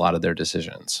animates a lot of their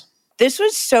decisions. This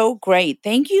was so great.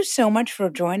 Thank you so much for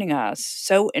joining us.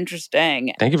 So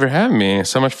interesting. Thank you for having me.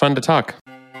 So much fun to talk.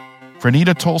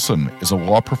 Franita Tolson is a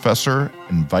law professor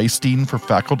and vice dean for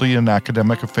faculty and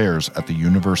academic affairs at the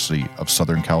University of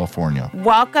Southern California.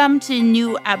 Welcome to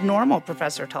New Abnormal,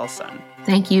 Professor Tolson.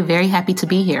 Thank you. Very happy to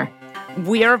be here.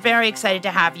 We are very excited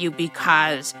to have you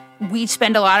because we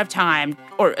spend a lot of time,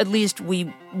 or at least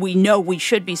we know we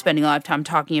should be spending a lot of time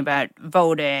talking about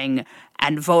voting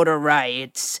and voter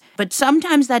rights. But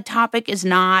sometimes that topic is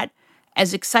not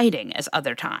as exciting as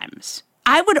other times.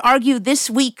 I would argue this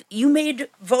week you made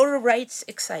voter rights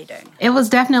exciting. It was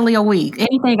definitely a week.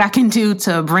 Anything I can do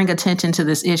to bring attention to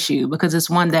this issue, because it's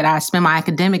one that I spend my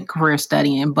academic career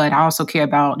studying, but I also care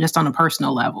about just on a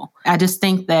personal level. I just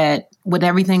think that with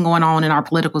everything going on in our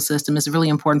political system, it's really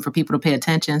important for people to pay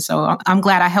attention. So I'm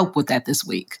glad I helped with that this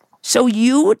week. So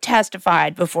you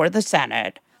testified before the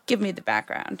Senate. Give me the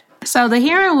background. So the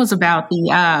hearing was about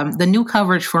the new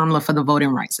coverage formula for the Voting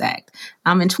Rights Act.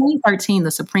 In 2013,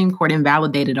 the Supreme Court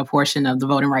invalidated a portion of the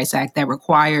Voting Rights Act that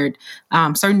required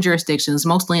certain jurisdictions,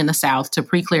 mostly in the South, to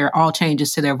pre-clear all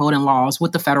changes to their voting laws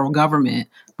with the federal government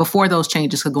before those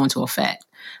changes could go into effect.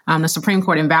 The Supreme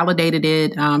Court invalidated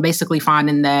it, basically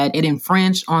finding that it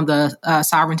infringed on the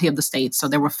sovereignty of the states. So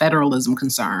there were federalism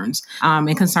concerns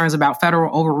and concerns about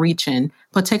federal overreaching,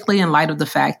 particularly in light of the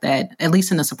fact that, at least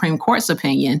in the Supreme Court's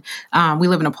opinion, we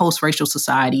live in a post-racial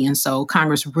society. And so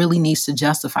Congress really needs to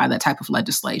justify that type of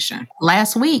legislation.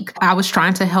 Last week, I was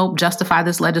trying to help justify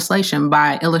this legislation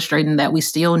by illustrating that we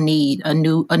still need a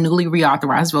newly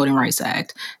reauthorized Voting Rights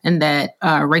Act, and that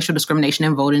racial discrimination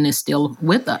in voting is still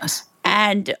with us.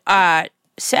 And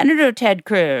Senator Ted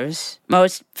Cruz,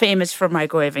 most famous for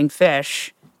microwaving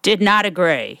fish, did not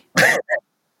agree.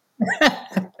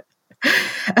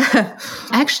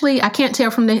 Actually, I can't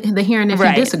tell from the hearing if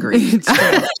he disagreed.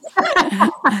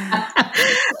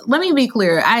 Let me be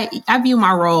clear. I view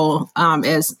my role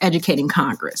as educating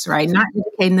Congress, right? Not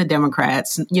educating the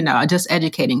Democrats, just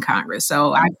educating Congress.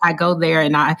 So I go there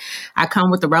and I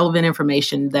come with the relevant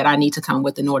information that I need to come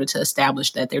with in order to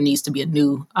establish that there needs to be a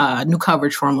new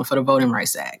coverage formula for the Voting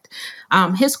Rights Act.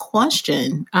 His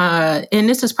question, and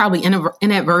this is probably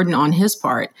inadvertent on his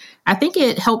part, I think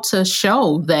it helped to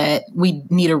show that we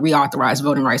need a reauthorized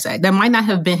Voting Rights Act. That might not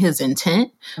have been his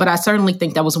intent, but I certainly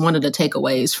think that was one of the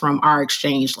takeaways from our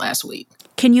exchange last week.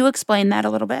 Can you explain that a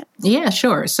little bit? Yeah,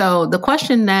 sure. So the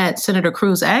question that Senator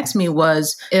Cruz asked me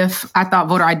was if I thought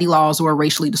voter ID laws were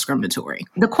racially discriminatory.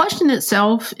 The question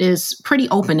itself is pretty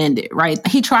open-ended, right?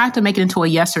 He tried to make it into a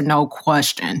yes or no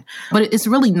question, but it's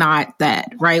really not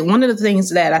that, right? One of the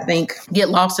things that I think get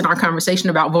lost in our conversation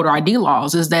about voter ID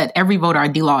laws is that every voter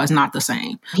ID law is not the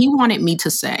same. He wanted me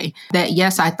to say that,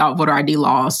 yes, I thought voter ID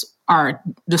laws are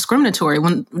discriminatory,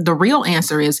 when the real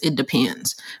answer is it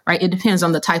depends, right? It depends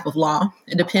on the type of law.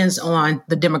 It depends on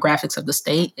the demographics of the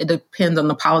state. It depends on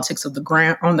the politics of the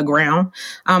ground.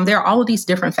 There are all of these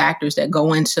different factors that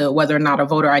go into whether or not a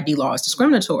voter ID law is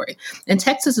discriminatory. And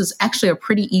Texas is actually a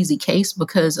pretty easy case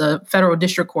because a federal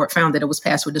district court found that it was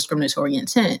passed with discriminatory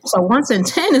intent. So once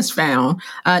intent is found,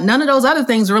 none of those other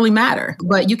things really matter.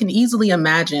 But you can easily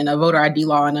imagine a voter ID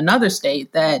law in another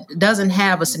state that doesn't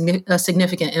have a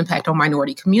significant impact on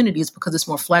minority communities because it's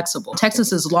more flexible.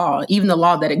 Texas's law, even the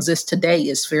law that exists today,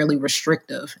 is fairly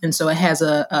restrictive. And so it has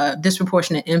a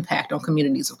disproportionate impact on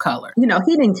communities of color. He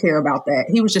didn't care about that.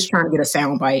 He was just trying to get a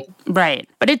soundbite. Right.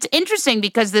 But it's interesting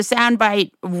because the soundbite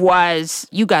was,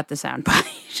 you got the soundbite.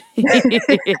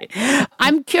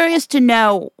 I'm curious to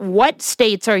know, what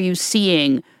states are you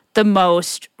seeing the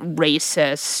most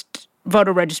racist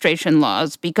voter registration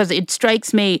laws? Because it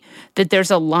strikes me that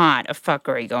there's a lot of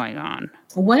fuckery going on.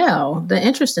 Well, the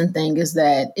interesting thing is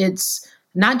that it's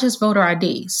not just voter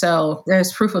ID. So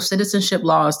there's proof of citizenship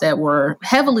laws that were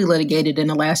heavily litigated in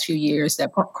the last few years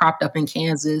that cropped up in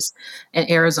Kansas and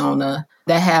Arizona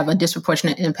that have a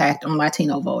disproportionate impact on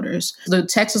Latino voters. The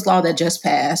Texas law that just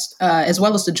passed, as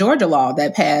well as the Georgia law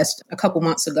that passed a couple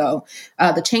months ago,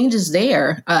 the changes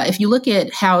there, if you look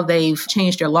at how they've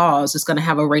changed their laws, it's going to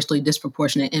have a racially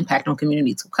disproportionate impact on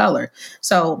communities of color.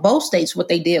 So both states, what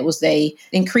they did was they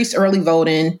increased early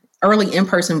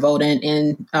in-person voting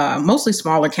in mostly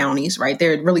smaller counties, right?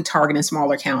 They're really targeting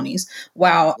smaller counties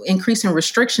while increasing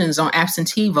restrictions on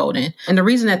absentee voting. And the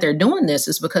reason that they're doing this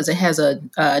is because it has a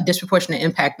disproportionate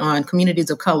impact on communities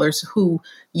of colors who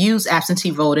use absentee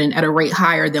voting at a rate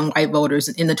higher than white voters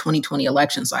in the 2020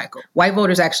 election cycle. White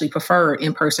voters actually prefer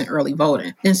in-person early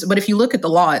voting. But if you look at the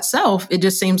law itself, it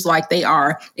just seems like they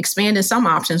are expanding some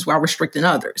options while restricting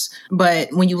others.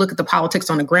 But when you look at the politics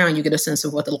on the ground, you get a sense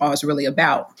of what the law is really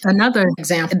about. Another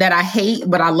example that I hate,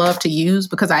 but I love to use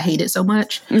because I hate it so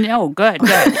much. No, good.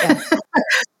 Yeah.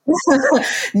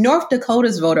 North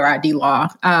Dakota's voter ID law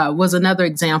was another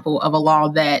example of a law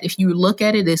that, if you look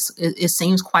at it, it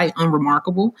seems quite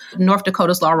unremarkable. North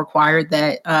Dakota's law required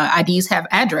that IDs have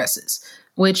addresses,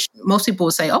 which most people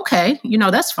would say, okay,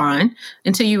 that's fine,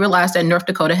 until you realize that North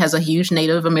Dakota has a huge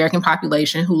Native American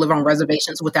population who live on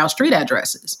reservations without street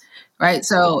addresses. Right.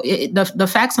 So the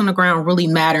facts on the ground really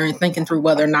matter in thinking through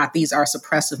whether or not these are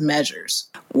suppressive measures.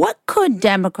 What could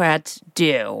Democrats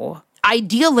do?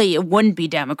 Ideally, it wouldn't be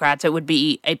Democrats. It would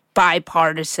be a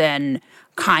bipartisan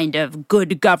kind of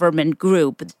good government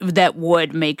group that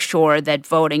would make sure that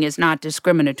voting is not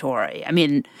discriminatory. I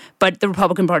mean, but the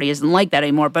Republican Party isn't like that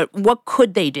anymore. But what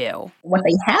could they do? What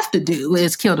they have to do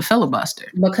is kill the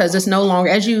filibuster, because it's no longer,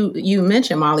 as you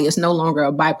mentioned, Molly, it's no longer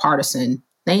a bipartisan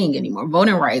thing anymore.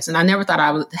 Voting rights. And I never thought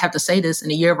I would have to say this in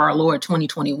the year of our Lord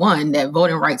 2021, that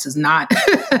voting rights is not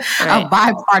a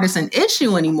bipartisan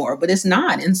issue anymore, but it's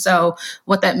not. And so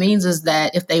what that means is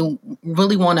that if they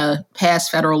really want to pass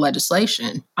federal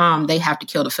legislation, they have to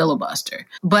kill the filibuster.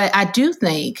 But I do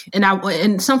think,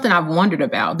 and something I've wondered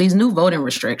about, these new voting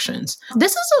restrictions,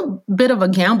 this is a bit of a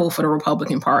gamble for the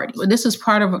Republican Party. This is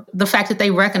part of the fact that they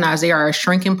recognize they are a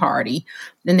shrinking party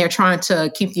and they're trying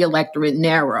to keep the electorate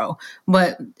narrow.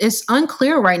 But it's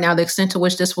unclear right now the extent to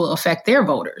which this will affect their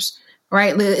voters,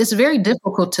 right? It's very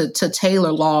difficult to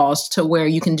tailor laws to where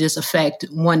you can just affect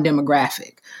one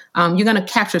demographic. You're going to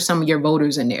capture some of your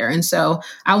voters in there. And so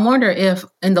I wonder if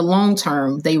in the long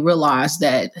term, they realize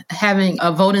that having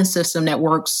a voting system that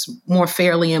works more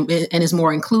fairly and is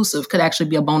more inclusive could actually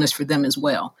be a bonus for them as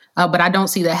well. But I don't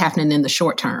see that happening in the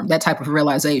short term, that type of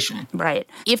realization. Right.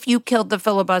 If you killed the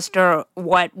filibuster,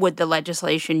 what would the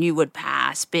legislation you would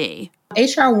pass be?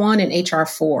 H.R. 1 and H.R.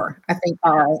 4, I think,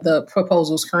 are the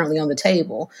proposals currently on the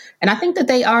table. And I think that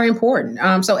they are important.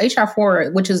 So H.R.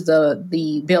 4, which is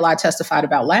the bill I testified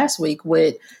about last week,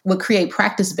 would create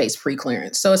practice-based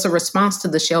preclearance. So it's a response to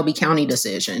the Shelby County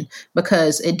decision,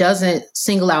 because it doesn't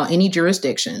single out any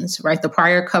jurisdictions, right? The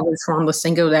prior coverage formula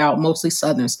singled out mostly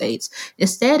southern states.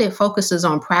 Instead, it focuses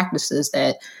on practices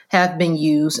that have been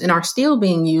used and are still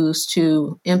being used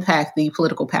to impact the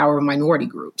political power of minority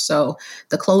groups. So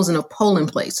the closing of polling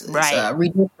places,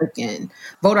 redistricting,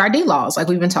 voter ID laws, like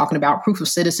we've been talking about, proof of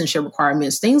citizenship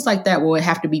requirements, things like that will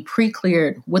have to be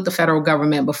pre-cleared with the federal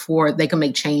government before they can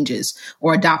make changes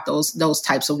or adopt those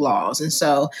types of laws. And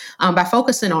so by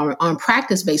focusing on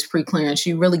practice-based pre-clearance,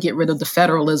 you really get rid of the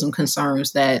federalism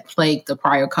concerns that plague the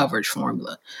prior coverage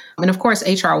formula. And of course,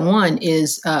 H.R. 1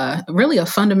 is really a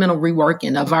fundamental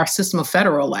reworking of our system of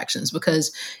federal elections,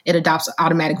 because it adopts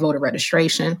automatic voter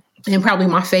registration. And probably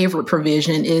my favorite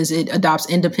provision is it adopts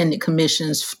independent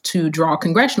commissions to draw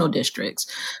congressional districts.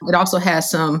 It also has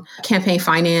some campaign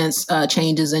finance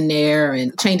changes in there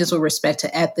and changes with respect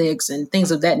to ethics and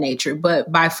things of that nature.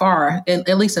 But by far,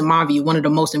 at least in my view, one of the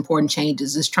most important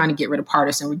changes is trying to get rid of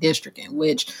partisan redistricting,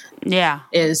 which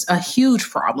is a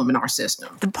huge problem in our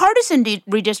system. The partisan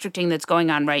redistricting that's going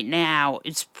on right now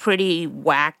is pretty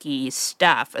wacky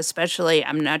stuff, especially,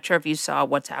 I'm not sure if you saw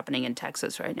what's happening in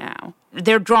Texas right now.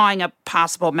 They're drawing up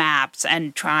possible maps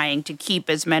and trying to keep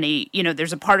as many,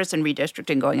 there's a partisan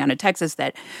redistricting going on in Texas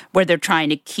where they're trying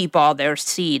to keep all their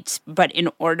seats. But in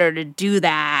order to do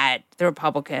that, the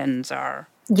Republicans are...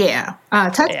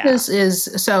 Texas is,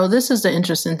 so this is the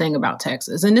interesting thing about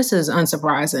Texas, and this is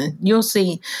unsurprising. You'll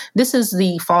see, this is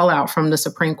the fallout from the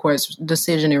Supreme Court's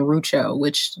decision in Rucho,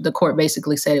 which the court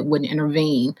basically said it wouldn't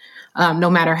intervene, no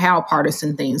matter how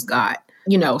partisan things got.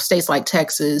 States like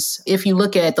Texas, if you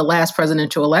look at the last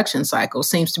presidential election cycle,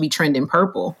 seems to be trending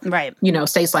purple. Right.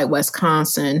 States like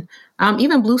Wisconsin,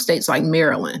 even blue states like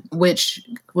Maryland, which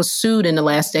was sued in the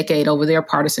last decade over their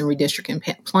partisan redistricting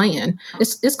plan.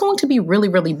 It's going to be really,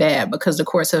 really bad, because the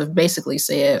courts have basically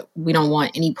said, we don't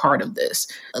want any part of this.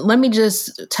 Let me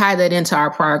just tie that into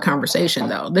our prior conversation,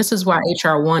 though. This is why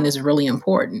H.R. 1 is really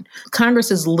important.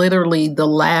 Congress is literally the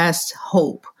last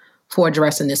hope for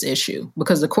addressing this issue,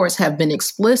 because the courts have been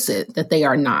explicit that they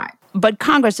are not. But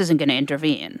Congress isn't going to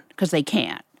intervene because they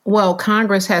can't. Well,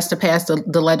 Congress has to pass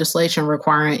the legislation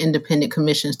requiring independent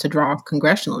commissions to draw a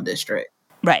congressional district.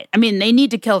 Right. I mean, they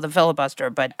need to kill the filibuster,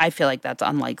 but I feel like that's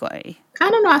unlikely.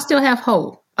 I don't know. I still have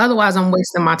hope. Otherwise, I'm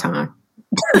wasting my time.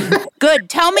 Good.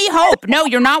 Tell me hope. No,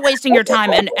 you're not wasting your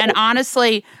time. And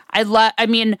honestly,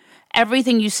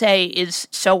 everything you say is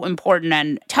so important.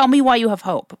 And tell me why you have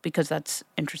hope, because that's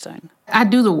interesting. I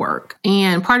do the work,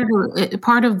 and part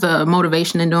of the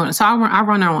motivation in doing it. So I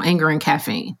run on anger and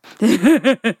caffeine.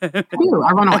 I do.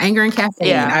 I run on anger and caffeine.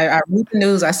 Yeah. I read the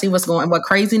news. I see what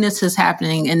craziness is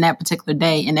happening in that particular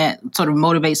day, and that sort of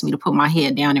motivates me to put my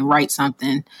head down and write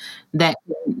something that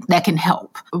can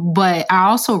help. But I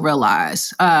also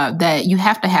realize that you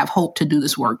have to have hope to do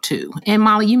this work too. And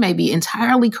Molly, you may be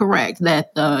entirely correct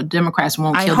that the Democrats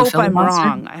won't kill the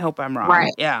filibuster. I hope I'm wrong.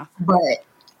 Right. Yeah. But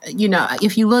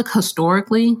if you look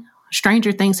historically,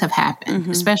 stranger things have happened,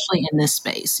 especially in this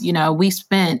space. We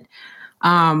spent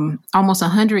almost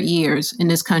 100 years in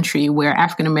this country where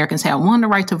African Americans had won the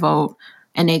right to vote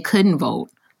and they couldn't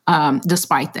vote.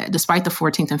 Despite the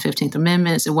 14th and 15th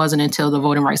Amendments, it wasn't until the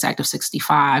Voting Rights Act of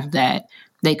 65 that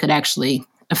they could actually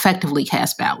effectively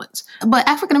cast ballots. But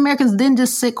African Americans didn't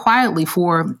just sit quietly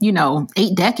for,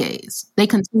 8 decades. They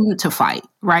continued to fight,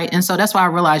 right? And so that's why I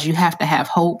realized you have to have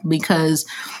hope, because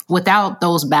without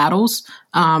those battles,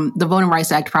 the Voting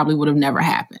Rights Act probably would have never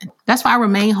happened. That's why I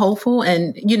remain hopeful.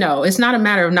 And, it's not a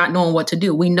matter of not knowing what to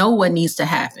do. We know what needs to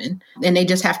happen, and they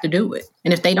just have to do it.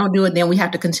 And if they don't do it, then we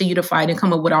have to continue to fight and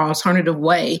come up with an alternative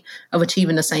way of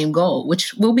achieving the same goal,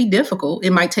 which will be difficult. It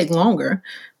might take longer,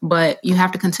 but you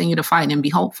have to continue to fight and be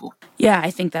hopeful. Yeah, I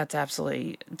think that's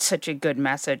absolutely such a good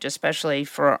message, especially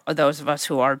for those of us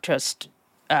who are just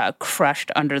crushed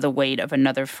under the weight of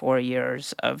another 4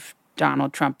 years of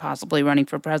Donald Trump possibly running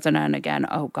for president again.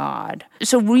 Oh, God.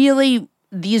 So really,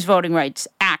 these voting rights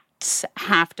acts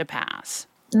have to pass.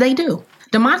 They do.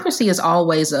 Democracy is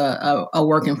always a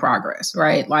work in progress,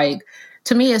 right? Like,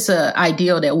 to me, it's an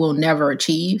ideal that we'll never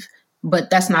achieve, but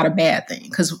that's not a bad thing,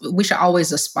 because we should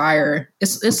always aspire.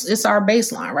 It's our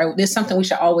baseline, right? It's something we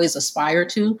should always aspire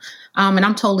to. And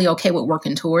I'm totally okay with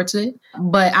working towards it,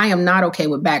 but I am not okay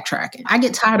with backtracking. I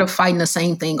get tired of fighting the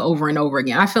same thing over and over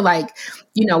again. I feel like,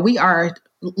 we are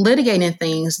litigating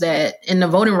things that in the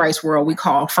voting rights world we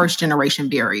call first generation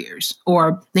barriers,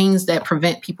 or things that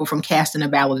prevent people from casting a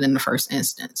ballot in the first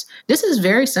instance. This is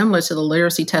very similar to the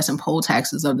literacy test and poll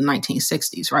taxes of the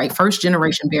 1960s, right? First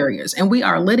generation barriers. And we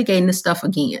are litigating this stuff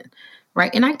again,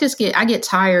 right? And I get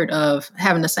tired of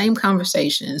having the same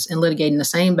conversations and litigating the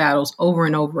same battles over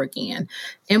and over again,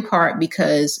 in part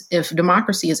because if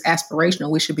democracy is aspirational,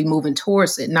 we should be moving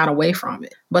towards it, not away from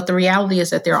it. But the reality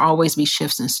is that there'll always be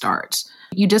shifts and starts.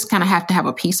 You just kind of have to have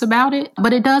a peace about it,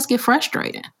 but it does get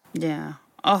frustrating. Yeah.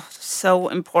 Oh, so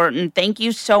important. Thank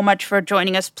you so much for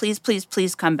joining us. Please, please,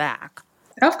 please come back.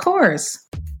 Of course.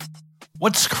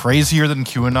 What's crazier than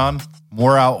QAnon?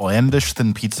 More outlandish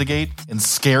than Pizzagate? And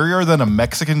scarier than a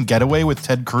Mexican getaway with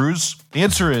Ted Cruz? The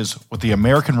answer is what the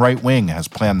American right wing has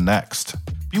planned next.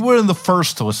 Be one of the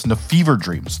first to listen to Fever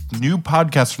Dreams, the new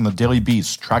podcast from the Daily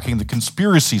Beast tracking the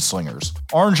conspiracy slingers,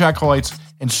 orange acolytes,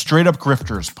 and straight-up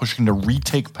grifters pushing to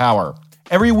retake power.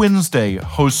 Every Wednesday,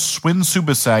 hosts Swin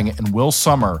Subasang and Will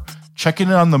Sommer check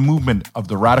in on the movement of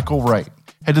the radical right.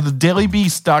 Head to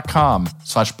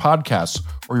thedailybeast.com/podcasts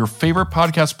or your favorite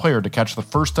podcast player to catch the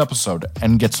first episode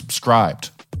and get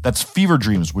subscribed. That's Fever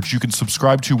Dreams, which you can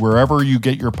subscribe to wherever you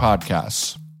get your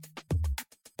podcasts.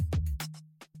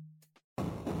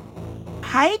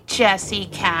 Hi, Jesse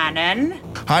Cannon.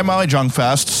 Hi, Molly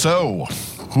Jong-Fast. So,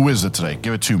 who is it today?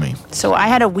 Give it to me. So I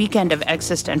had a weekend of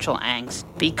existential angst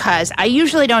because I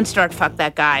usually don't start Fuck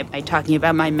That Guy by talking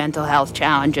about my mental health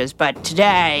challenges, but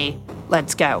today,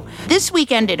 let's go. This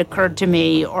weekend it occurred to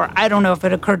me, or I don't know if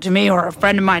it occurred to me, or a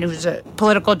friend of mine who's a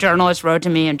political journalist wrote to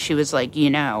me and she was like,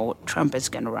 Trump is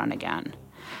going to run again.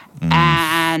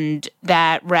 And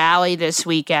that rally this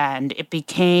weekend,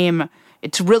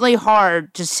 it's really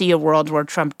hard to see a world where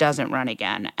Trump doesn't run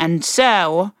again. And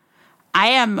so I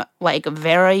am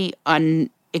very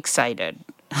unexcited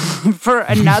for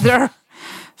another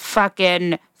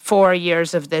fucking 4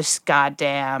 years of this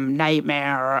goddamn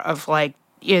nightmare of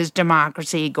is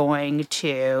democracy going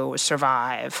to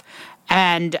survive?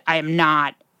 And I'm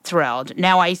not thrilled.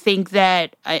 Now, I think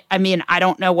that, I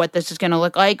don't know what this is going to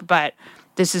look like, but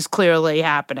this is clearly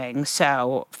happening.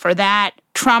 So for that,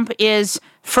 Trump is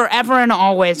forever and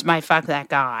always my Fuck That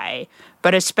Guy,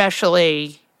 but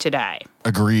especially today.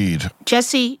 Agreed.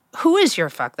 Jesse, who is your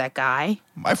Fuck That Guy?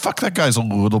 My Fuck That Guy's a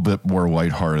little bit more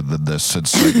lighthearted than this.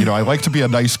 It's I like to be a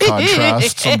nice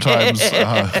contrast sometimes.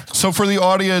 So for the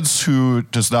audience who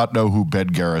does not know who Ben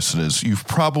Garrison is, you've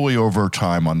probably over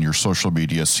time on your social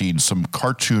media seen some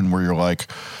cartoon where you're like,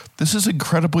 this is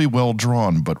incredibly well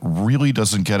drawn, but really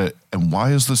doesn't get it. And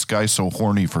why is this guy so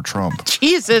horny for Trump?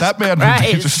 Jesus that man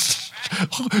Christ.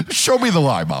 Show me the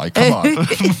lie, Molly. Come on.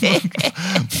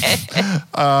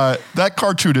 That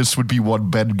cartoonist would be one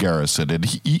Ben Garrison. And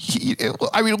he,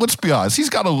 I mean, let's be honest. He's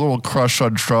got a little crush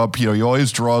on Trump. You know, he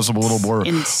always draws him a little more.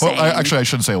 Insane. Well, actually, I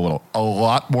shouldn't say a little. A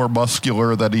lot more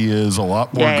muscular than he is. A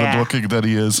lot more good looking than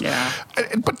he is. Yeah.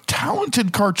 But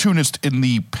talented cartoonist in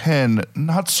the pen,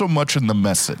 not so much in the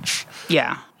message.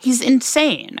 Yeah. He's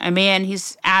insane. I mean,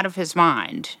 he's out of his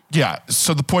mind. Yeah.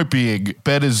 So the point being,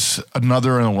 Ben is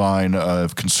another in a line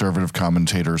of conservative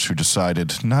commentators who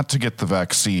decided not to get the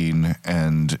vaccine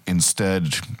and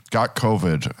instead got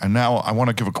COVID. And now I want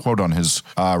to give a quote on his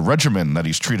regimen that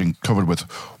he's treating COVID with.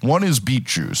 One is beet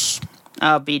juice.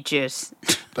 Oh, beet juice.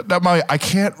 Now, I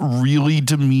can't really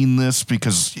demean this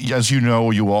because, as you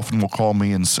know, you often will call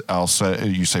me and I'll say,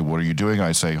 you say, what are you doing?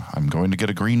 I say, I'm going to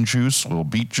get a green juice, a little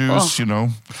beet juice, you know.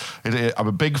 I'm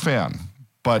a big fan,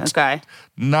 but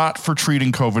not for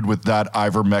treating COVID with that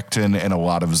ivermectin and a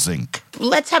lot of zinc.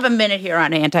 Let's have a minute here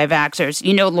on anti-vaxxers.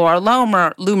 You know, Laura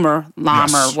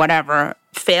Loomer, whatever,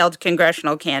 failed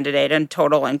congressional candidate and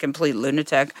total and complete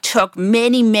lunatic, took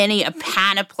many, a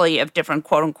panoply of different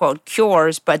quote-unquote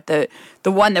cures, but the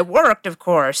one that worked, of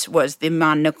course, was the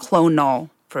monoclonal,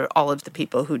 for all of the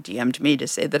people who DM'd me to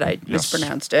say that I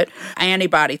mispronounced it,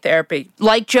 antibody therapy.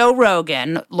 Like Joe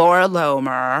Rogan, Laura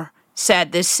Loomer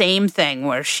said the same thing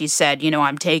where she said, you know,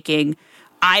 I'm taking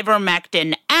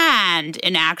ivermectin and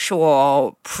an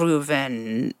actual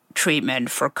proven treatment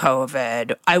for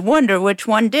COVID. I wonder which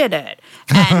one did it.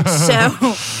 And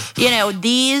so, you know,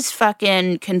 these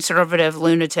fucking conservative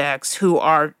lunatics who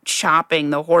are chopping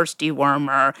the horse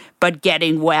dewormer but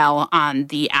getting well on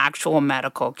the actual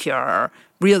medical cure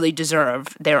really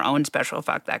deserve their own special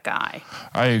fuck that guy.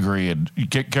 I agree. And you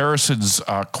get Garrison's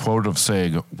quote of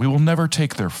saying, we will never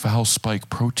take their foul spike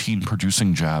protein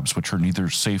producing jabs, which are neither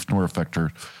safe nor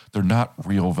effective. They're not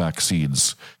real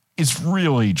vaccines. It's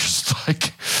really just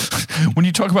like, when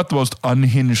you talk about the most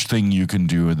unhinged thing you can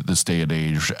do at this day and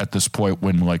age, at this point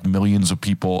when like millions of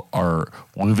people are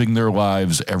living their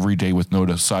lives every day with no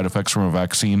side effects from a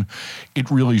vaccine, it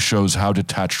really shows how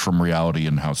detached from reality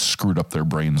and how screwed up their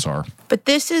brains are. But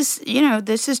this is, you know,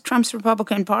 this is Trump's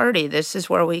Republican Party. This is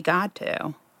where we got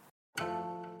to.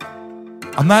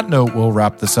 On that note, we'll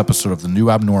wrap this episode of The New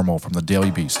Abnormal from the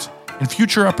Daily Beast. In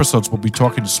future episodes, we'll be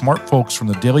talking to smart folks from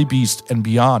the Daily Beast and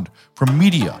beyond, from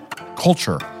media,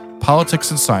 culture,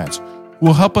 politics, and science, who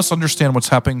will help us understand what's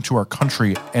happening to our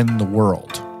country and the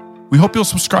world. We hope you'll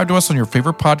subscribe to us on your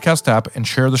favorite podcast app and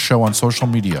share the show on social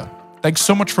media. Thanks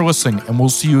so much for listening, and we'll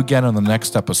see you again on the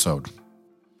next episode.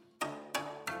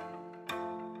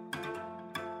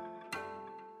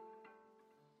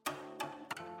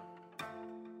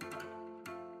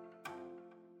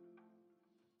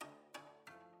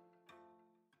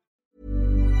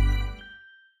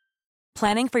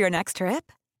 Planning for your next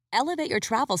trip? Elevate your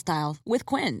travel style with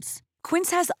Quince. Quince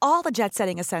has all the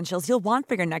jet-setting essentials you'll want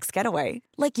for your next getaway,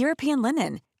 like European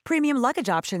linen, premium luggage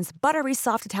options, buttery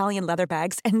soft Italian leather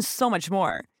bags, and so much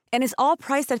more. And is all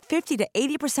priced at 50 to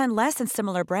 80% less than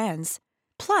similar brands.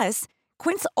 Plus,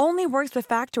 Quince only works with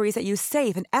factories that use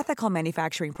safe and ethical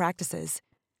manufacturing practices.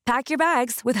 Pack your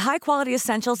bags with high-quality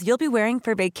essentials you'll be wearing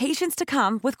for vacations to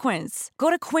come with Quince.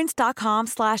 Go to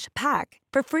quince.com/pack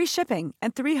for free shipping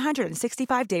and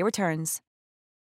 365-day returns.